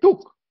 and they took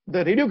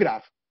the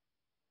radiograph,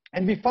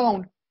 and we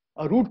found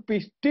a root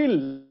piece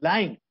still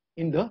lying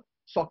in the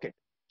socket.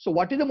 So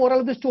what is the moral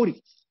of the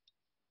story?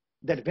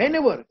 That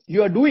whenever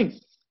you are doing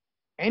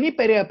any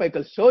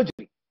periapical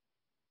surgery,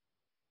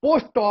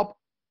 post-op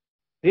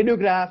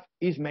radiograph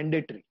is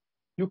mandatory.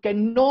 You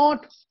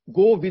cannot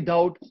go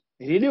without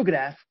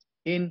radiograph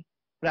in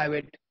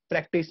private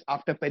practice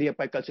after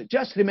periapical surgery.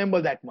 Just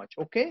remember that much,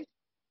 okay?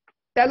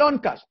 Talon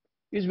cusp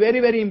is very,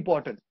 very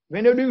important.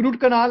 When you're doing root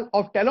canal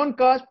of talon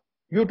cusp,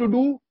 you have to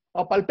do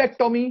a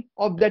pulpectomy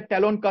of that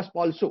talon cusp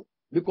also,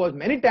 because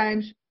many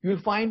times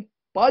you'll find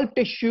pulp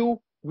tissue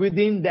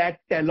within that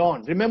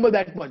talon. Remember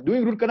that much.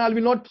 Doing root canal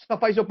will not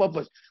suffice your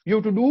purpose. You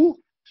have to do,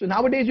 so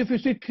nowadays if you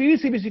see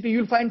 3D CBCT,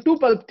 you'll find two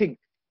pulp things.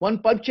 One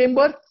pulp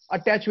chamber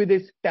attached with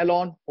this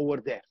talon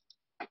over there.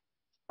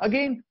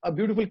 Again, a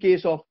beautiful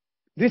case of,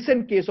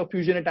 recent case of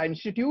fusion at our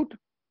institute.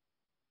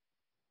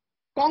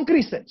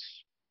 Concretions.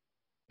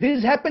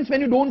 This happens when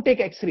you don't take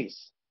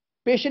x-rays.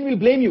 Patient will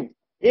blame you.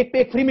 Ek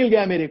pe ek free mil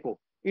gaya mere ko.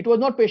 It was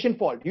not patient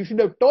fault. You should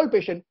have told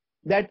patient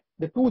that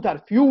the tooth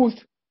are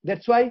fused.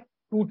 That's why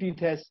two teeth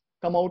has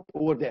come out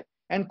over there.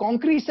 And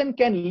concretion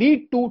can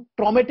lead to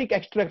traumatic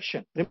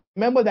extraction.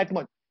 Remember that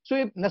much. So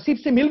if naseeb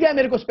se mil gaya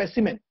mere ko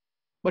specimen.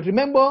 But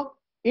remember,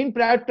 in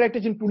private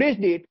practice in today's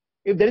date,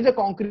 if there is a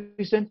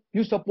concretion,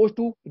 you're supposed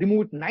to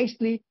remove it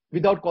nicely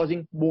without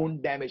causing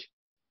bone damage.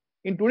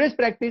 In today's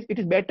practice, it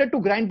is better to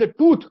grind the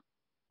tooth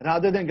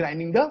rather than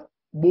grinding the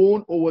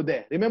bone over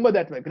there. Remember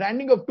that way.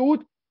 Grinding of tooth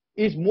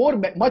is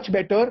much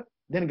better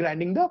than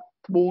grinding the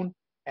bone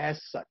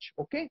as such.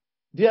 Okay,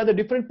 these are the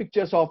different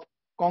pictures of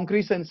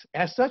concretions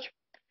as such.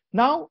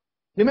 Now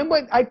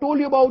remember I told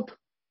you about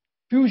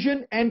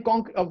fusion and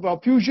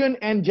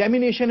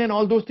gemination and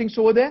all those things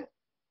over there.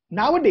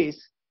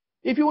 Nowadays,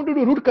 if you want to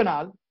do root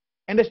canal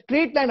and a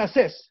straight line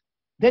assess,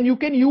 then you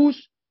can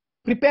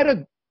prepare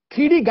a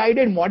 3D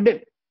guided model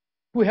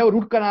to have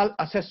root canal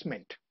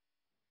assessment.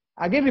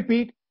 Again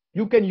repeat,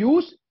 you can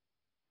use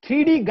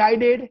 3D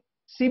guided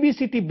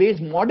CBCT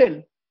based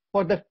model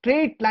for the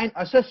straight line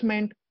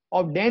assessment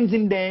of dens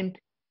indent,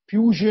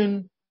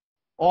 fusion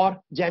or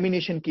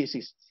gemination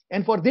cases.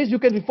 And for this you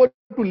can refer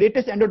to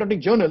latest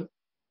endodontic journal,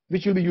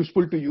 which will be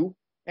useful to you.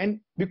 And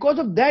because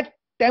of that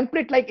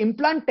template, like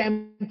implant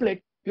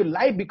template, your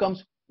life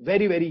becomes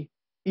very, very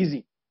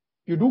easy.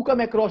 You do come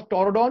across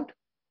taurodont.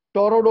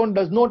 Taurodont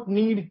does not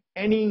need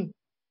any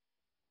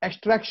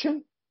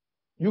extraction.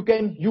 You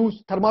can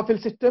use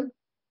thermophil system.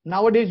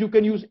 Nowadays you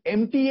can use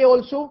MTA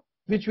also,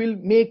 which will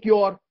make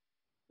your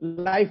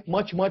life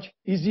much, much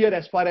easier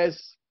as far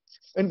as,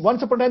 and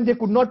once upon a time they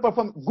could not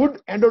perform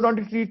good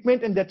endodontic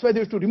treatment and that's why they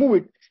used to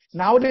remove it.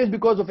 Nowadays,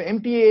 because of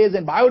MTAs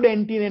and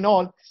biodentin and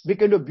all, we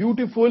can do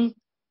beautiful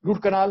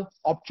root canal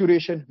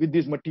obturation with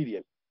this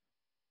material.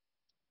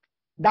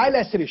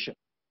 Dilaceration.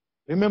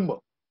 Remember,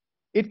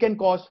 it can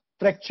cause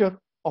fracture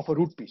of a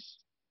root piece.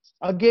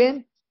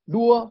 Again,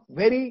 do a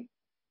very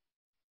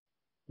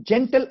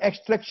gentle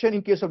extraction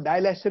in case of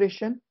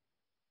dilaceration.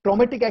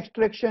 Traumatic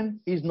extraction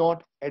is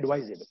not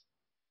advisable.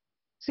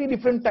 See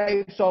different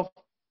types of,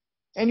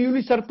 and you'll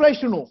be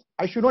surprised to know,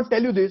 I should not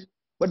tell you this,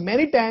 but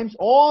many times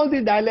all the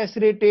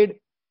dilacerated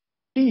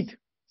teeth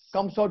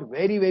comes out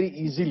very, very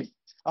easily.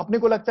 अपने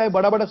को लगता है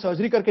बड़ा बड़ा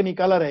surgery करके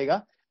निकाला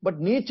रहेगा, but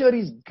nature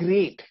is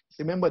great.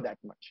 Remember that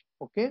much.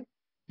 Okay,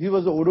 this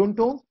was the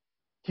odontome.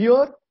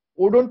 Here,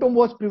 odontome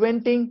was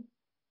preventing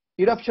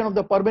eruption of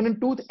the permanent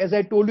tooth, as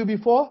I told you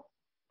before.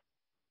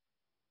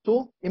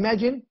 So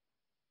imagine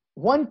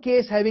one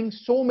case having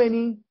so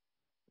many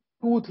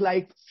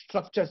tooth-like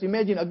structures.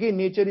 Imagine again,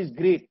 nature is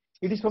great.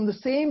 It is from the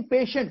same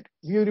patient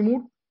we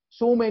removed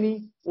so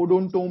many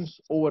odontomes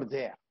over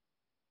there.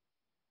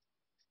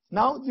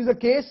 Now this is a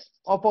case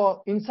of a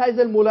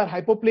incisal molar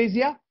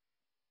hypoplasia.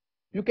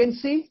 You can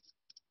see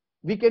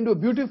we can do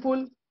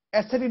beautiful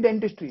aesthetic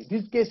dentistry.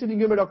 This case is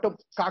given by Dr.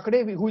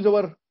 Kakade, who is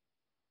our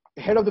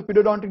head of the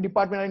pedodontic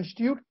department at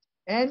institute.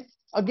 And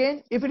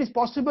again, if it is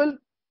possible,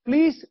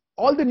 please,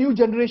 all the new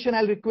generation,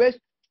 I'll request,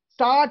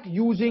 start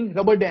using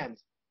rubber dam.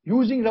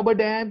 Using rubber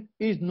dam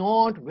is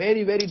not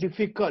very, very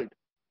difficult.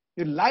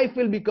 Your life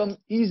will become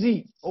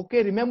easy.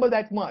 Okay, remember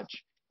that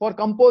much. For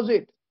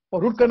composite,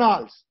 for root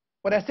canals,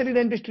 for aesthetic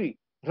dentistry,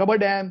 rubber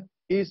dam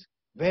is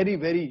very,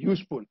 very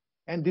useful.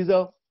 And these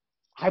are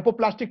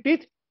hypoplastic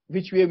teeth,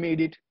 which we have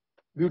made it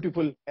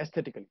beautiful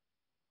aesthetically.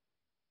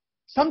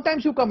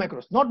 Sometimes you come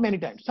across, not many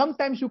times,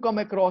 sometimes you come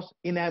across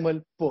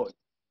enamel pearl.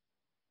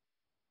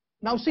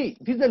 Now see,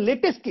 this is the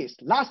latest case.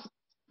 Last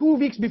 2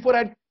 weeks before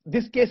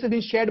this case has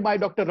been shared by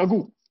Dr.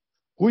 Raghu,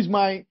 who is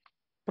my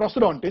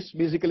prosthodontist.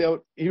 Basically,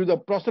 he was a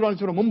prosthodontist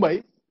from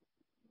Mumbai.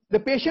 The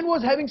patient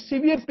was having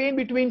severe pain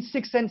between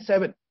 6 and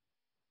 7.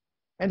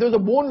 And there was a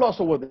bone loss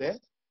over there.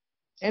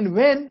 And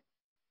when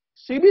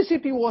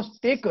CBCT was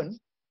taken,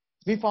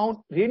 we found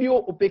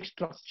radio-opaque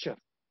structure.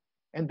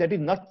 And that is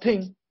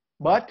nothing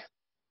but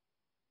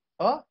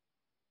a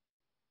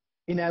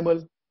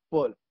enamel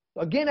pearl.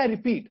 Again, I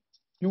repeat,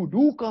 you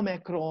do come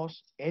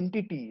across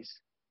entities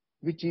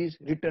which is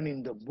written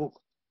in the book.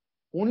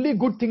 Only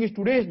good thing is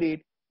today's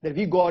date that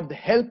we got the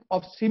help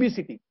of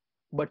CBCT.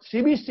 But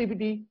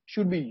CBCT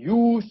should be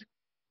used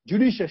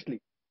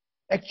judiciously.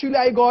 Actually,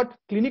 I got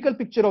clinical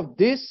picture of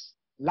this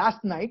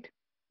last night,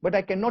 but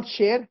I cannot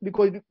share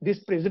because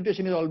this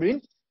presentation is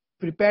already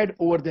prepared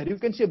over there. You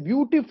can see a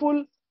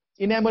beautiful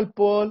enamel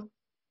pearl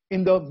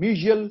in the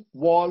mesial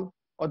wall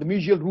or the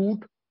mesial root,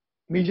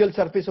 mesial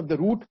surface of the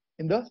root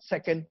in the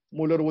second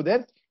molar over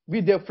there.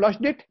 They have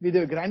flushed it, they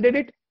have grinded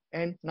it,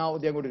 and now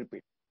they are going to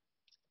repeat.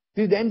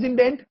 This dens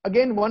indent,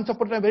 again, once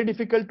upon a time very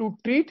difficult to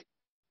treat,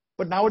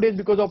 but nowadays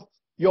because of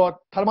your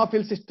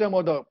thermophil system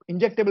or the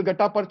injectable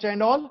gutta percha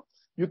and all,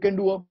 you can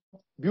do a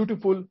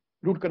beautiful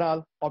root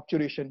canal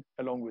obturation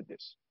along with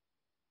this.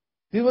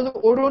 This was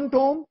an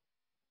odontome.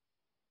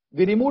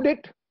 We removed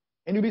it,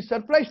 and you'll be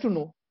surprised to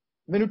know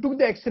when you took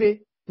the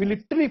X-ray, we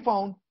literally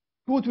found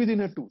tooth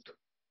within a tooth.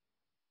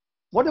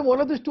 What the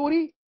moral of the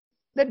story?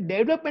 That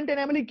developmental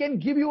anomaly can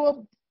give you a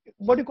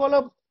what you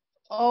call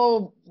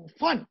a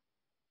fun.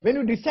 When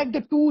you dissect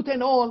the tooth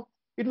and all,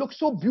 it looks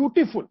so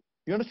beautiful.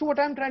 You understand what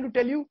I'm trying to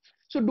tell you?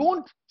 So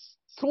don't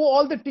throw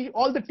all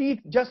the teeth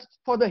just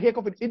for the heck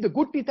of it. If the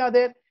good teeth are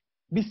there,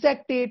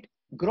 dissect it,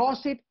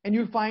 gross it, and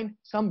you'll find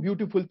some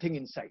beautiful thing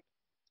inside.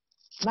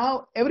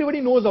 Now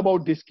everybody knows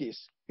about this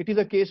case. It is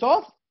a case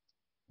of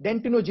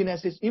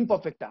dentinogenesis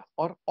imperfecta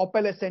or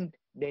opalescent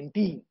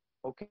dentine.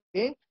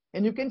 Okay,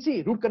 and you can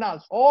see root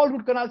canals. All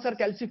root canals are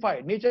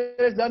calcified. Nature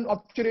has done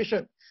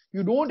obturation.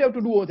 You don't have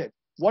to do all that.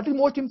 What is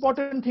most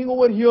important thing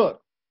over here?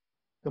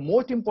 The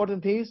most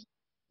important thing is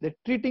the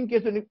treating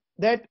case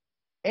that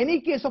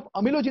any case of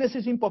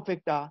amelogenesis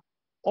imperfecta,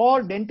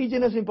 or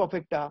dentigenous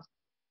imperfecta,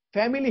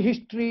 family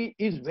history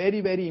is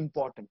very, very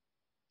important.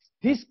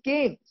 This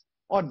case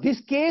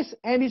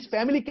and his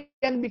family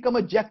can become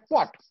a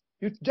jackpot.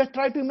 You just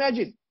try to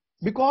imagine.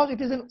 Because it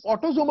is an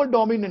autosomal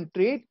dominant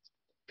trait,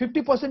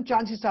 50%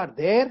 chances are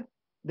there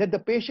that the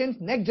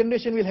patient's next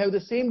generation will have the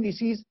same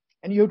disease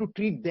and you have to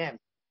treat them.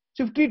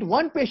 So if you treat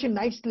one patient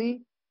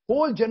nicely,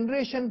 whole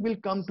generation will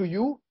come to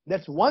you.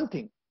 That's one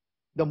thing.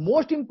 The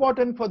most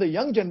important for the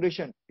young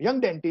generation, young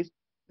dentists,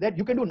 that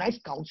you can do nice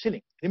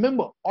counseling.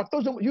 Remember,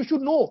 autosomal, you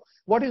should know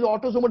what is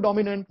autosomal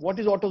dominant, what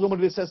is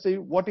autosomal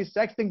recessive, what is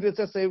sex-linked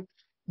recessive.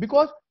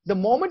 Because the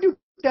moment you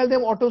tell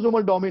them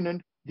autosomal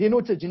dominant, they know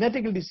it's a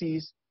genetical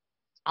disease,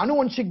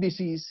 anuvanshik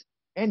disease,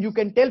 and you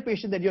can tell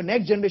patients that your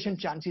next generation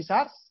chances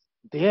are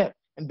there.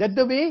 And that's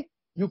the way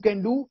you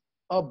can do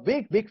a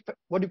big,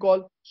 what you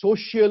call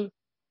social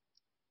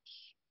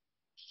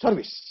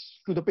service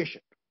to the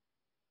patient.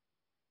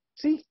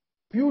 See,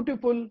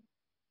 beautiful.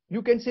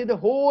 You can say the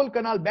whole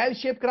canal,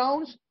 bell-shaped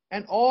crowns,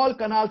 and all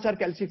canals are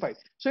calcified.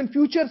 So in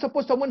future,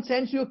 suppose someone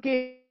sends you a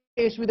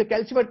case with the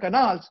calcified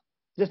canals,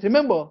 just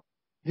remember,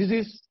 this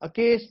is a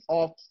case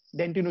of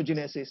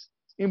dentinogenesis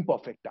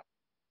imperfecta.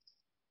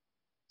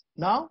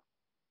 Now,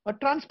 a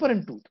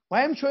transparent tooth.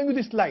 Why I'm showing you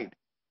this slide?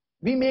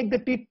 We make the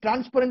teeth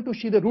transparent to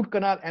see the root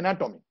canal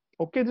anatomy.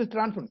 Okay, this is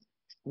transparent.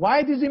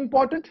 Why this is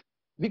important?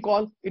 We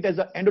call it as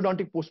an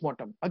endodontic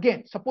postmortem.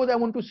 Again, suppose I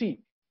want to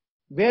see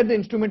where the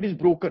instrument is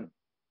broken.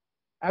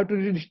 I have to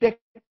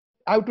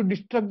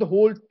destruct the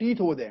whole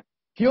teeth over there.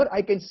 Here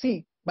I can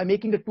see by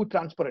making the tooth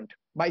transparent.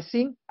 By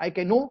seeing, I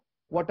can know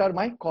what are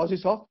my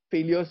causes of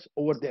failures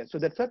over there. So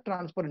that's a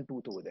transparent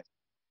tooth over there.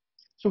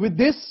 So with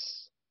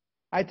this,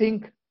 I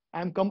think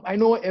I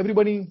know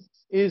everybody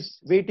is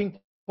waiting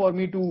for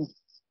me to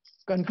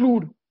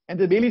conclude, and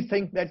they really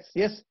think that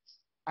yes,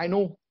 I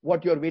know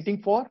what you're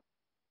waiting for.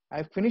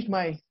 I've finished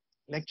my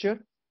lecture.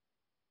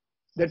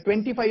 The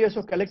 25 years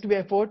of collective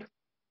effort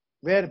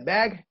were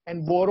begged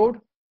and borrowed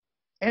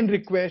and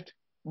request,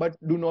 but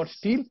do not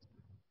steal.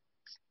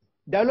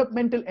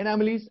 Developmental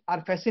anomalies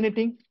are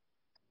fascinating,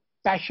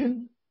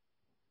 passion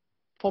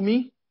for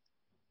me.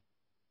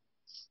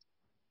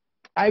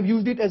 I've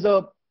used it as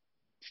a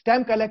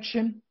stamp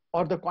collection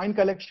or the coin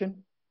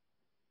collection.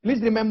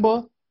 Please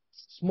remember,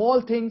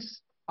 small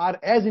things are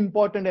as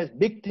important as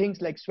big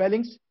things like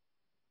swellings,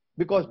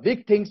 because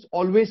big things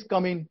always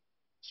come in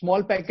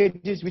small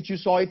packages, which you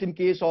saw it in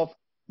case of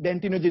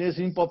dentinogenesis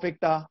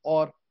imperfecta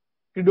or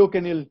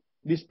cleidocranial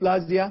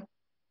dysplasia.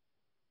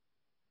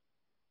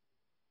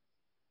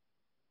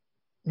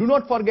 Do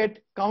not forget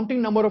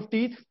counting number of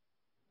teeth.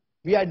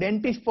 We are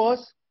dentist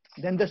first,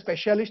 then the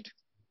specialist.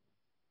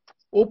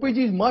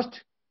 OPG is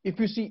must. If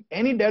you see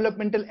any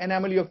developmental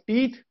anomaly of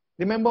teeth,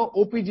 remember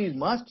OPG is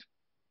must.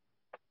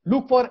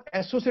 Look for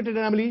associated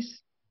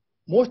anomalies.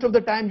 Most of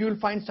the time you will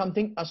find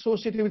something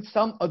associated with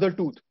some other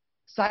tooth.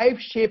 Size,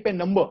 shape and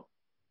number.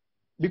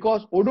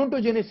 Because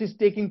odontogenesis is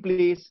taking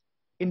place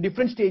in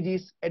different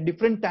stages at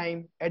different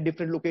time at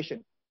different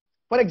location.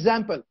 For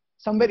example,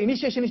 somewhere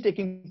initiation is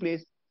taking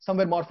place,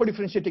 somewhere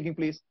morphodifferentiation is taking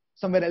place,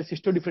 somewhere else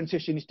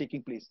histodifferentiation is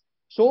taking place.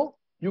 So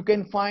you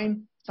can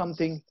find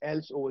something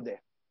else over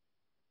there.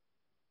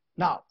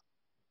 Now,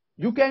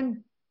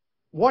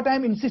 what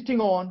I'm insisting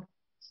on,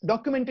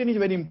 documentation is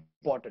very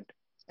important.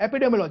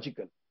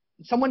 Epidemiological.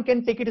 Someone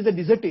can take it as a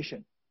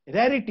dissertation.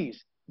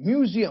 Rarities,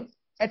 museum,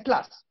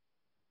 atlas.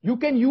 You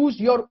can use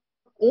your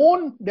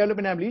own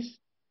developmental anomalies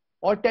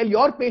or tell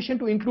your patient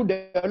to include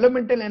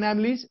developmental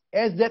anomalies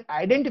as their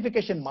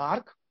identification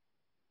mark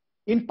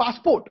in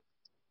passport,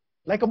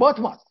 like a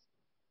birthmark.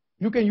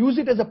 You can use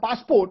it as a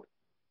passport,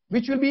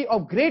 which will be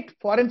of great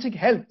forensic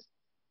help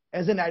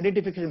as an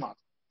identification mark.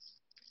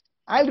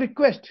 I'll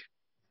request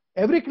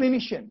every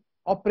clinician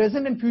of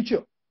present and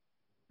future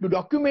to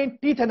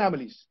document teeth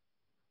anomalies,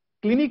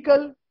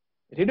 clinical,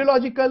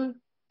 radiological,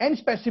 and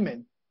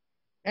specimen,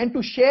 and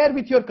to share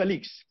with your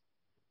colleagues.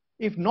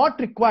 If not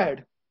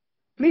required,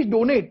 please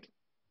donate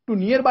to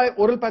nearby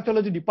oral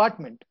pathology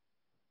department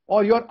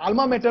or your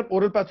alma mater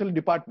oral pathology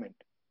department.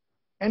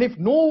 And if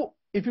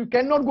you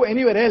cannot go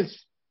anywhere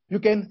else, you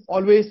can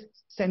always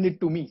send it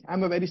to me.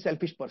 I'm a very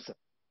selfish person.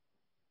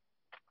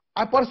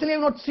 I personally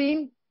have not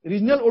seen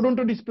regional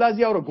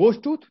odontodysplasia or a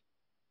ghost tooth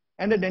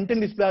and a dental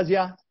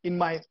dysplasia in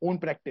my own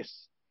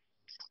practice.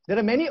 There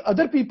are many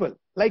other people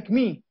like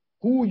me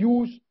who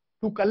use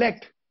to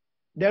collect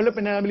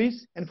development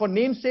anomalies, and for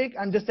namesake,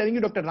 I'm just telling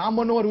you Dr. Ram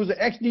Manohar, who is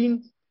the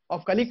ex-dean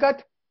of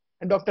Calicut,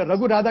 and Dr.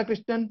 Raghu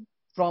Radhakrishnan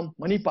from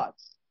Manipal.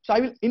 So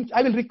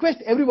I will request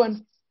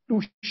everyone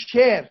to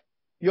share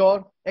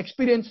your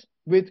experience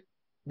with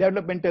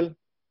developmental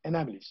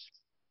anomalies.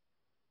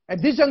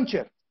 At this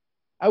juncture,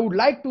 I would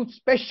like to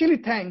specially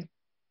thank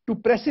to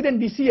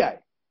President DCI,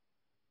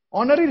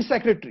 Honorary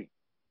Secretary,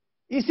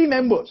 EC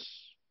members,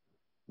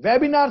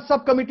 webinar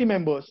subcommittee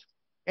members,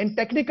 and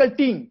technical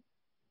team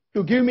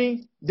to give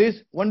me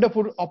this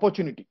wonderful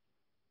opportunity.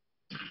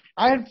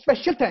 I have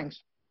special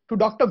thanks to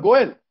Dr.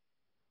 Goel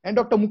and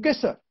Dr.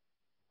 Mukesh sir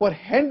for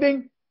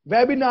handling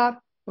webinar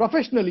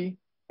professionally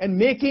and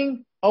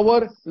making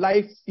our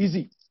life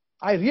easy.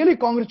 I really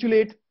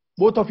congratulate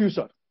both of you,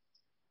 sir.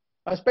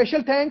 A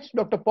special thanks,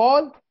 Dr.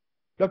 Paul,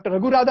 Dr.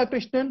 Raghu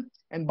Radhakrishnan,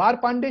 and Bar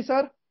Pandey,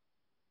 sir.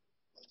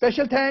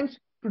 Special thanks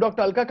to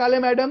Dr. Alka Kale,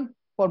 madam,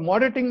 for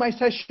moderating my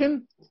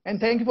session, and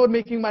thank you for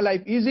making my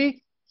life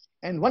easy.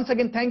 And once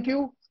again, thank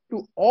you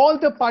to all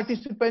the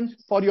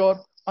participants for your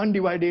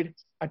undivided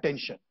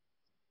attention.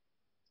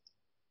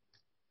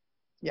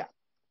 Yeah.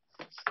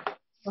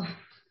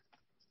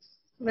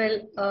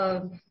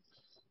 Well,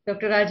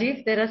 Dr.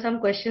 Rajiv, there are some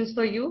questions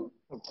for you.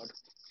 Oh God.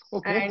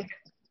 Okay. And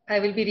I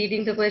will be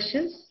reading the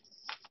questions.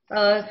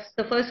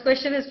 The first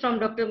question is from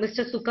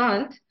Mr.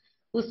 Sukant,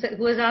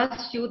 who has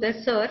asked you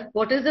that, sir,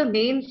 what is the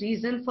main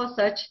reason for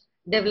such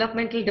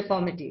developmental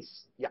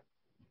deformities? Yeah.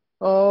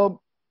 The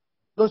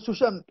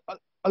Sushant,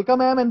 Alka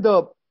ma'am and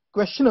the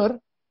questioner,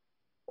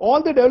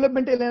 all the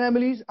developmental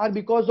anomalies are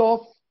because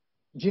of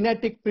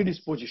genetic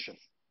predisposition.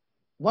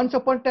 Once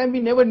upon a time, we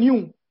never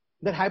knew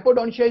that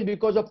hypodontia is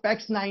because of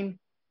PAX9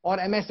 or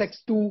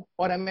MSX2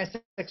 or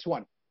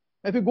MSX1.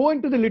 If you go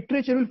into the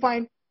literature, you will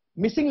find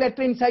missing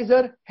lateral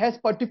incisor has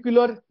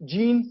particular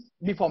gene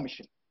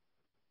deformation.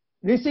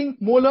 Missing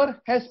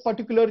molar has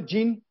particular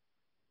gene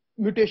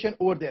mutation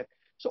over there.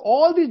 So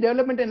all these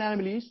developmental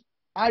anomalies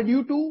are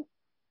due to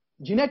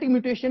genetic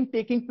mutation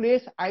taking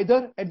place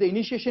either at the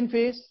initiation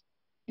phase,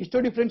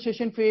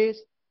 histodifferentiation phase,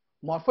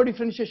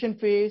 morphodifferentiation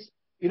phase,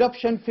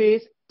 eruption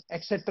phase,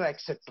 etc.,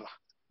 etc.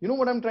 You know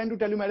what I'm trying to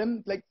tell you,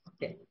 madam? Like.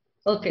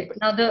 Okay.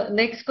 Now the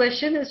next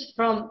question is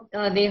from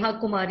Neha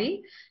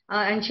Kumari,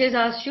 and she has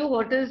asked you,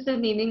 what is the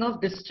meaning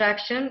of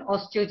distraction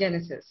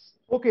osteogenesis?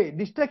 Okay,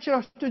 distraction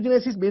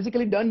osteogenesis is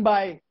basically done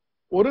by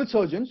oral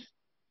surgeons,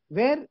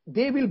 where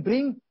they will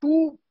bring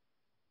two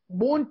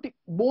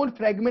bone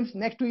fragments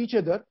next to each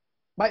other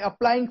by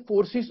applying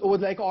forces over,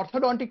 like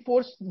orthodontic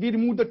force. We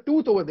remove the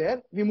tooth over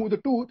there, we move the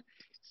tooth.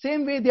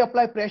 Same way they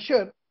apply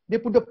pressure, they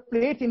put the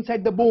plates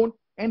inside the bone,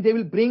 and they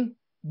will bring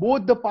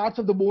both the parts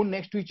of the bone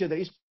next to each other,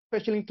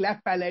 especially in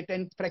cleft palate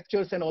and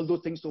fractures and all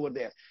those things over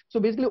there. So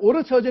basically,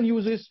 oral surgeon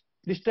uses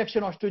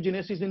distraction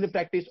osteogenesis in the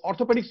practice.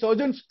 Orthopedic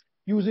surgeons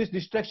uses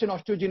distraction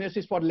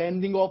osteogenesis for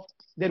landing of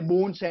their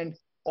bones and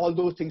all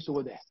those things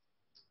over there.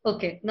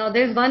 Okay. Now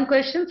there's one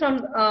question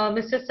from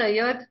Mr.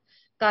 Sayyad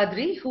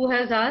Kadri, who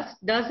has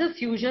asked, does the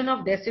fusion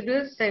of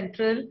decidual,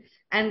 central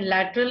and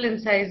lateral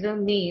incisor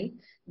mean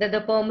that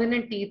the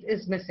permanent teeth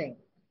is missing?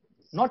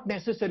 Not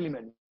necessarily,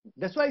 man.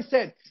 That's why I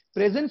said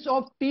presence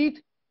of teeth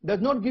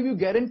does not give you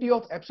guarantee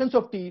of absence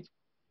of teeth.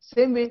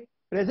 Same way,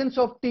 presence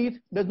of teeth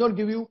does not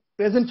give you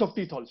presence of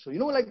teeth also. You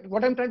know, like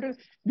what I'm trying to,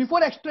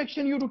 before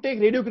extraction, you to take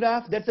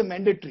radiograph, that's a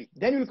mandatory.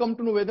 Then you'll come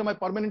to know whether my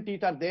permanent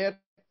teeth are there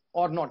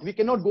or not. We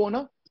cannot go on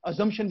a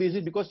assumption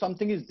basis because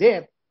something is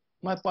there,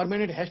 my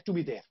permanent has to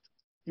be there.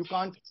 You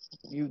can't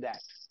view that.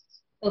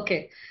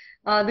 Okay.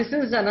 This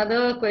is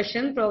another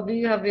question, probably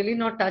you have really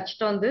not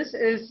touched on this,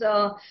 is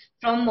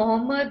from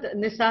Mohammad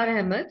Nisar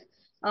Ahmed.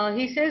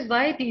 He says,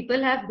 why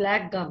people have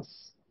black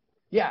gums?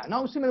 Yeah,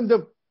 now see,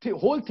 the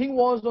whole thing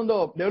was on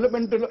the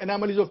developmental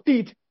anomalies of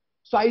teeth.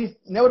 So I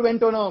never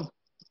went on a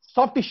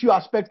soft tissue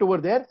aspect over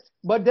there.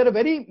 But there are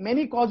very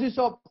many causes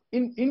of,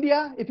 in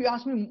India, if you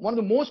ask me, one of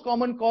the most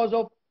common cause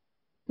of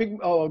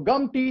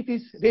gum teeth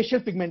is racial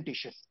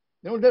pigmentation.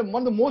 You know, they're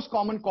one of the most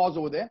common cause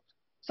over there.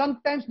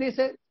 Sometimes they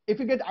say, if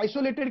you get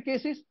isolated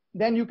cases,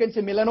 then you can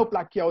say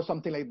melanoplakia or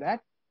something like that.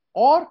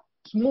 Or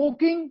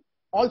smoking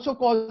also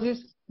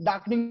causes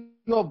darkening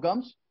of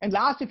gums. And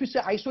last, if you say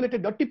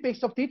isolated dirty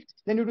packs of teeth,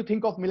 then you have to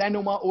think of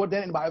melanoma over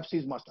there and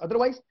biopsies must.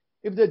 Otherwise,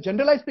 if the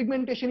generalized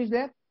pigmentation is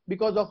there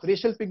because of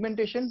racial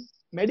pigmentation,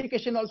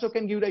 medication also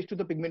can give rise to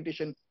the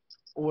pigmentation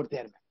over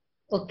there.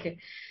 Okay.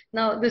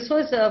 Now, this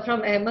was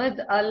from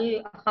Ahmed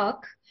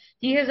Al-Haq.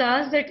 He has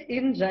asked that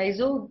in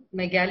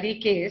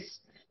rhizomegaly case,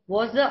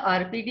 was the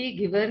RPD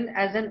given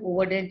as an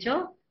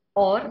overdenture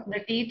or the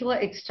teeth were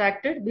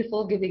extracted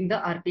before giving the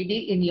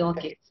RPD in your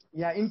case?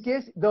 Yeah, in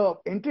case the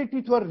entry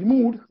teeth were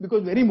removed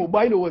because very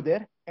mobile over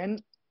there,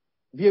 and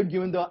we have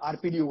given the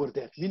RPD over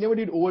there. We never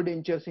did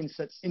overdentures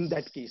in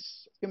that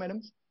case. Okay,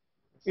 madam?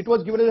 It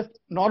was given as a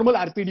normal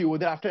RPD over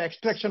there after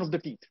extraction of the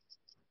teeth.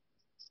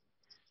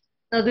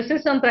 Now, this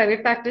is some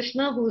private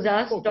practitioner who's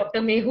asked Dr.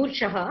 Mehul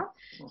Shah.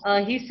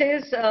 He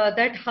says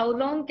that how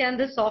long can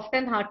the soft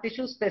and hard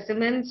tissue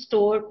specimen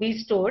be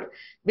stored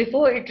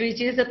before it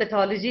reaches the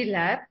pathology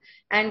lab,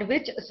 and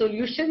which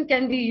solution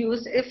can be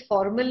used if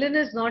formalin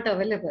is not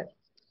available?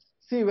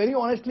 See, very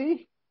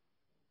honestly,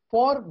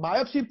 for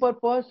biopsy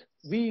purpose,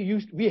 we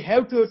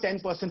have to have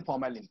 10%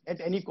 formalin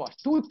at any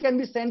cost. Tooth can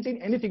be sent in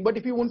anything, but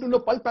if you want to know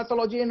pulp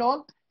pathology and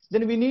all,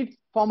 then we need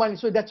formalin.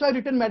 So that's why I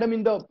written, madam,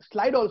 in the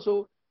slide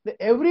also, that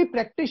every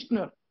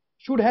practitioner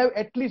should have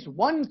at least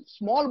one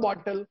small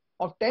bottle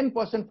of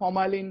 10%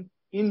 formalin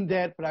in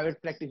their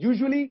private practice.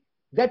 Usually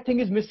that thing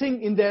is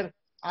missing in their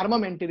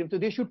armamentarium. So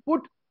they should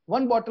put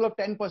one bottle of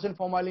 10%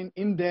 formalin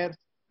in their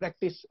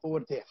practice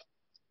over there.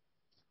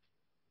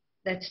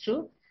 That's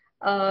true.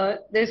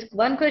 There's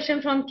one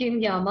question from Kim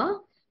Yama.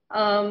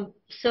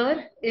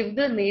 Sir, if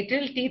the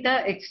natal teeth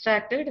are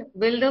extracted,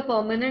 will the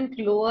permanent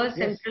lower Yes.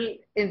 central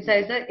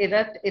incisor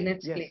erupt in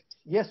its Yes. place?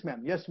 Yes,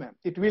 ma'am. Yes, ma'am.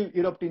 It will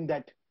erupt in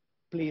that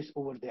place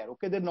over there.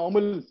 Okay, the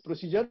normal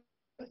procedure,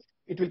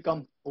 it will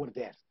come over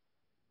there.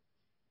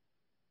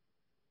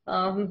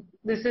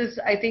 This is,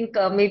 I think,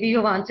 maybe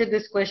you've answered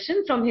this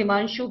question from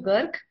Himanshu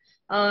Garg.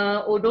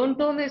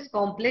 Odontome is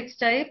complex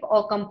type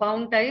or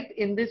compound type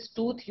in this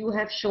tooth you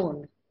have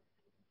shown?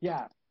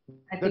 Yeah,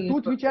 I the think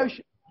tooth which I've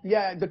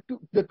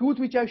the tooth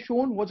which I've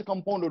shown was a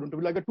compound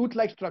odontome, like a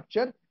tooth-like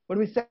structure. When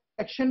we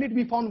sectioned it,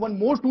 we found one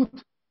more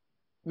tooth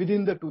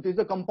within the tooth. It's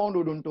a compound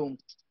odontome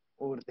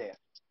over there.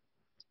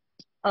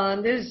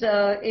 There's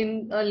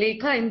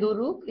Lekha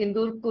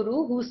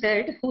Indurkuru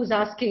who's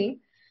asking,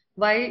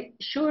 why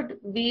should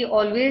we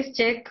always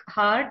check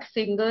heart,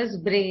 fingers,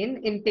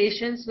 brain in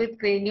patients with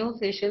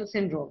craniofacial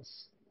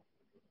syndromes?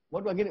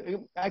 What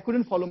again? I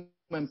couldn't follow,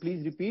 ma'am.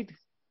 Please repeat.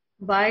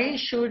 Why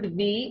should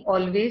we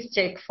always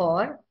check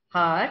for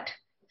heart,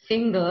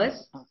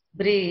 fingers,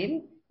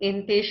 brain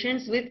in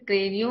patients with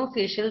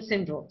craniofacial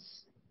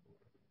syndromes?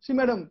 See,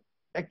 madam,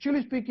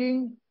 actually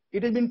speaking,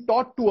 it has been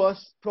taught to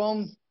us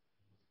from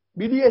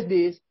BDS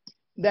days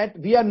that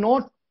we are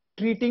not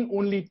treating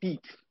only teeth.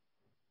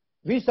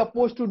 We're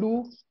supposed to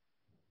do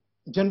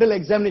general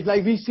examination,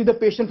 like we see the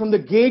patient from the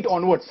gait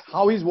onwards,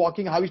 how he's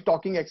walking, how he's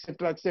talking,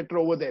 etc.,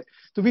 over there.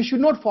 So we should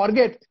not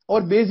forget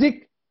our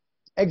basic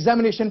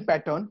examination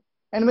pattern.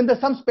 And when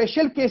some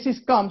special cases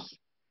comes,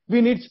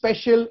 we need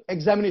special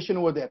examination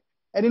over there.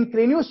 And in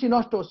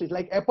craniosynostosis,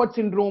 like Apert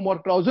syndrome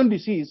or Clausen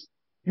disease,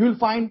 you will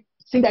find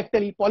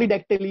syndactyly,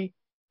 polydactyly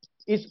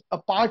is a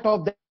part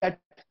of that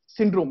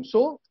syndrome.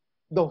 So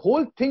the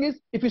whole thing is,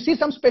 if you see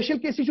some special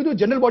case, you should do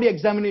general body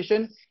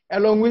examination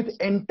along with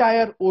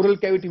entire oral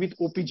cavity with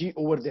OPG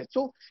over there.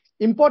 So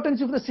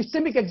importance of the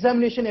systemic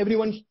examination,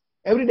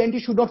 every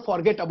dentist should not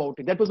forget about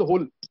it. That was the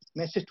whole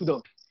message to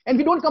them. And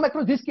we don't come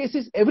across these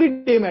cases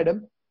every day,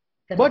 madam.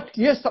 But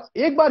yes,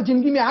 एक बार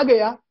जिंदगी में आ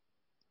गया,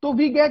 तो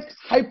we get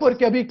hyper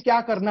कि अभी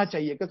क्या करना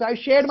चाहिए. Because I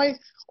shared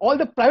all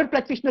the private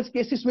practitioners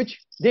cases which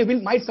they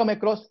might come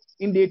across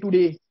in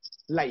day-to-day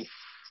life.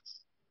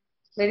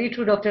 Very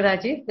true, Dr.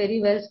 Rajiv.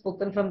 Very well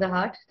spoken from the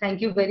heart. Thank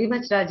you very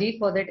much, Rajiv,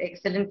 for that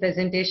excellent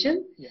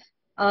presentation.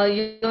 Yeah.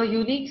 Your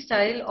unique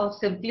style of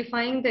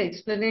simplifying the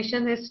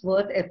explanation is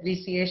worth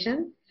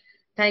appreciation.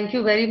 Thank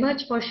you very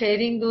much for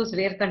sharing those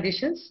rare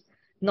conditions.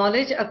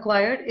 Knowledge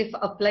acquired, if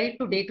applied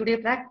to day-to-day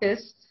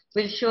practice,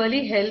 will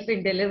surely help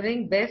in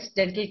delivering best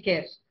dental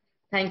care.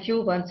 Thank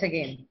you once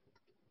again.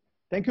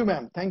 Thank you,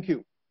 ma'am. Thank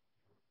you.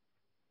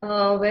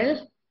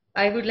 Well,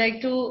 I would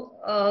like to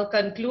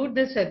conclude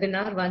this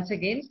webinar once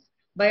again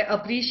by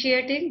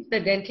appreciating the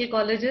dental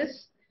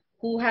colleges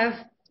who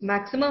have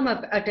maximum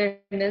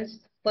attendance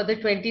for the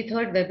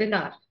 23rd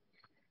webinar.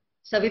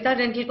 Savita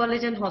Dental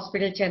College and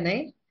Hospital,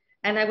 Chennai.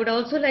 And I would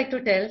also like to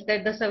tell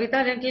that the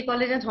Savita Dental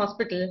College and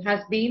Hospital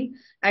has been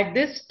at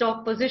this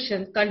top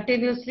position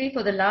continuously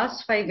for the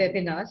last 5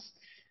 webinars.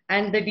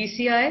 And the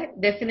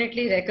DCI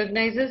definitely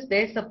recognizes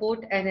their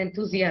support and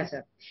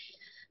enthusiasm.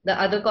 The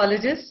other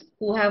colleges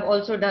who have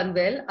also done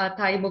well are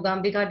Thai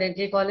Mugambika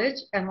Dental College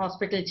and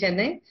Hospital,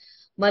 Chennai,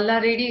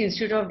 Malla Reddy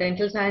Institute of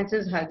Dental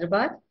Sciences,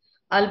 Hyderabad,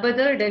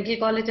 Albadar Dental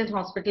College and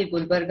Hospital,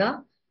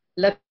 Gulbarga,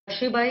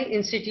 Lakshmibai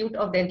Institute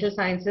of Dental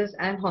Sciences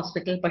and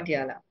Hospital,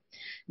 Patiala.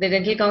 The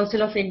Dental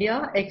Council of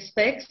India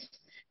expects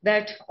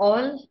that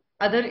all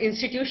other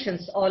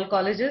institutions, all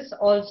colleges,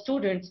 all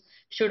students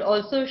should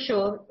also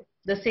show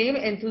the same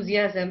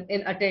enthusiasm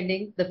in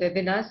attending the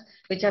webinars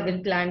which have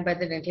been planned by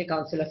the Dental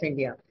Council of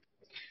India.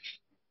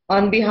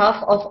 On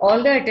behalf of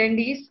all the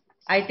attendees,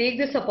 I take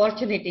this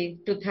opportunity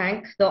to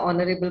thank the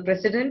Honorable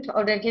President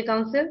of Dental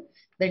Council,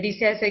 the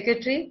DCI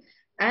Secretary,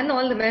 and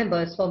all the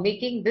members for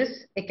making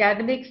this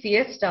academic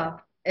fiesta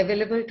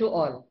available to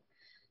all.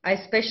 I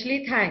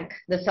especially thank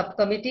the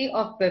subcommittee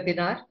of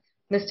webinar,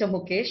 Mr.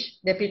 Mukesh,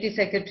 Deputy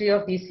Secretary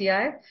of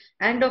DCI,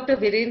 and Dr.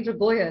 Virendra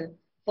Goyal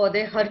for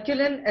their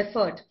Herculean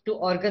effort to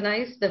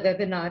organize the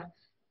webinar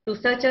to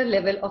such a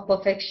level of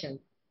perfection.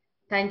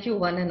 Thank you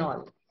one and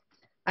all.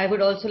 I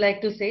would also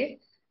like to say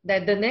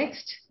that the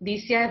next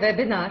DCI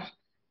webinar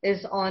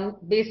is on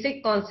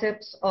basic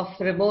concepts of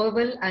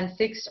removable and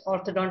fixed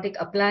orthodontic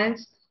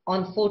appliance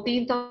on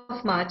 14th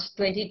of March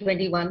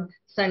 2021,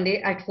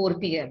 Sunday at 4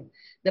 p.m.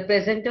 The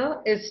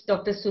presenter is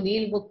Dr.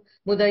 Sunil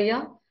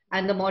Mudaya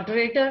and the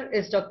moderator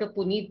is Dr.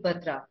 Puneet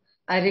Batra.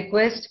 I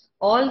request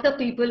all the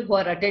people who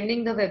are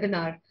attending the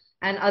webinar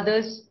and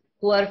others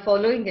who are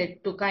following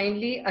it to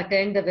kindly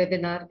attend the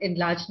webinar in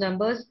large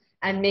numbers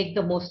and make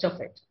the most of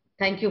it.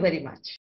 Thank you very much.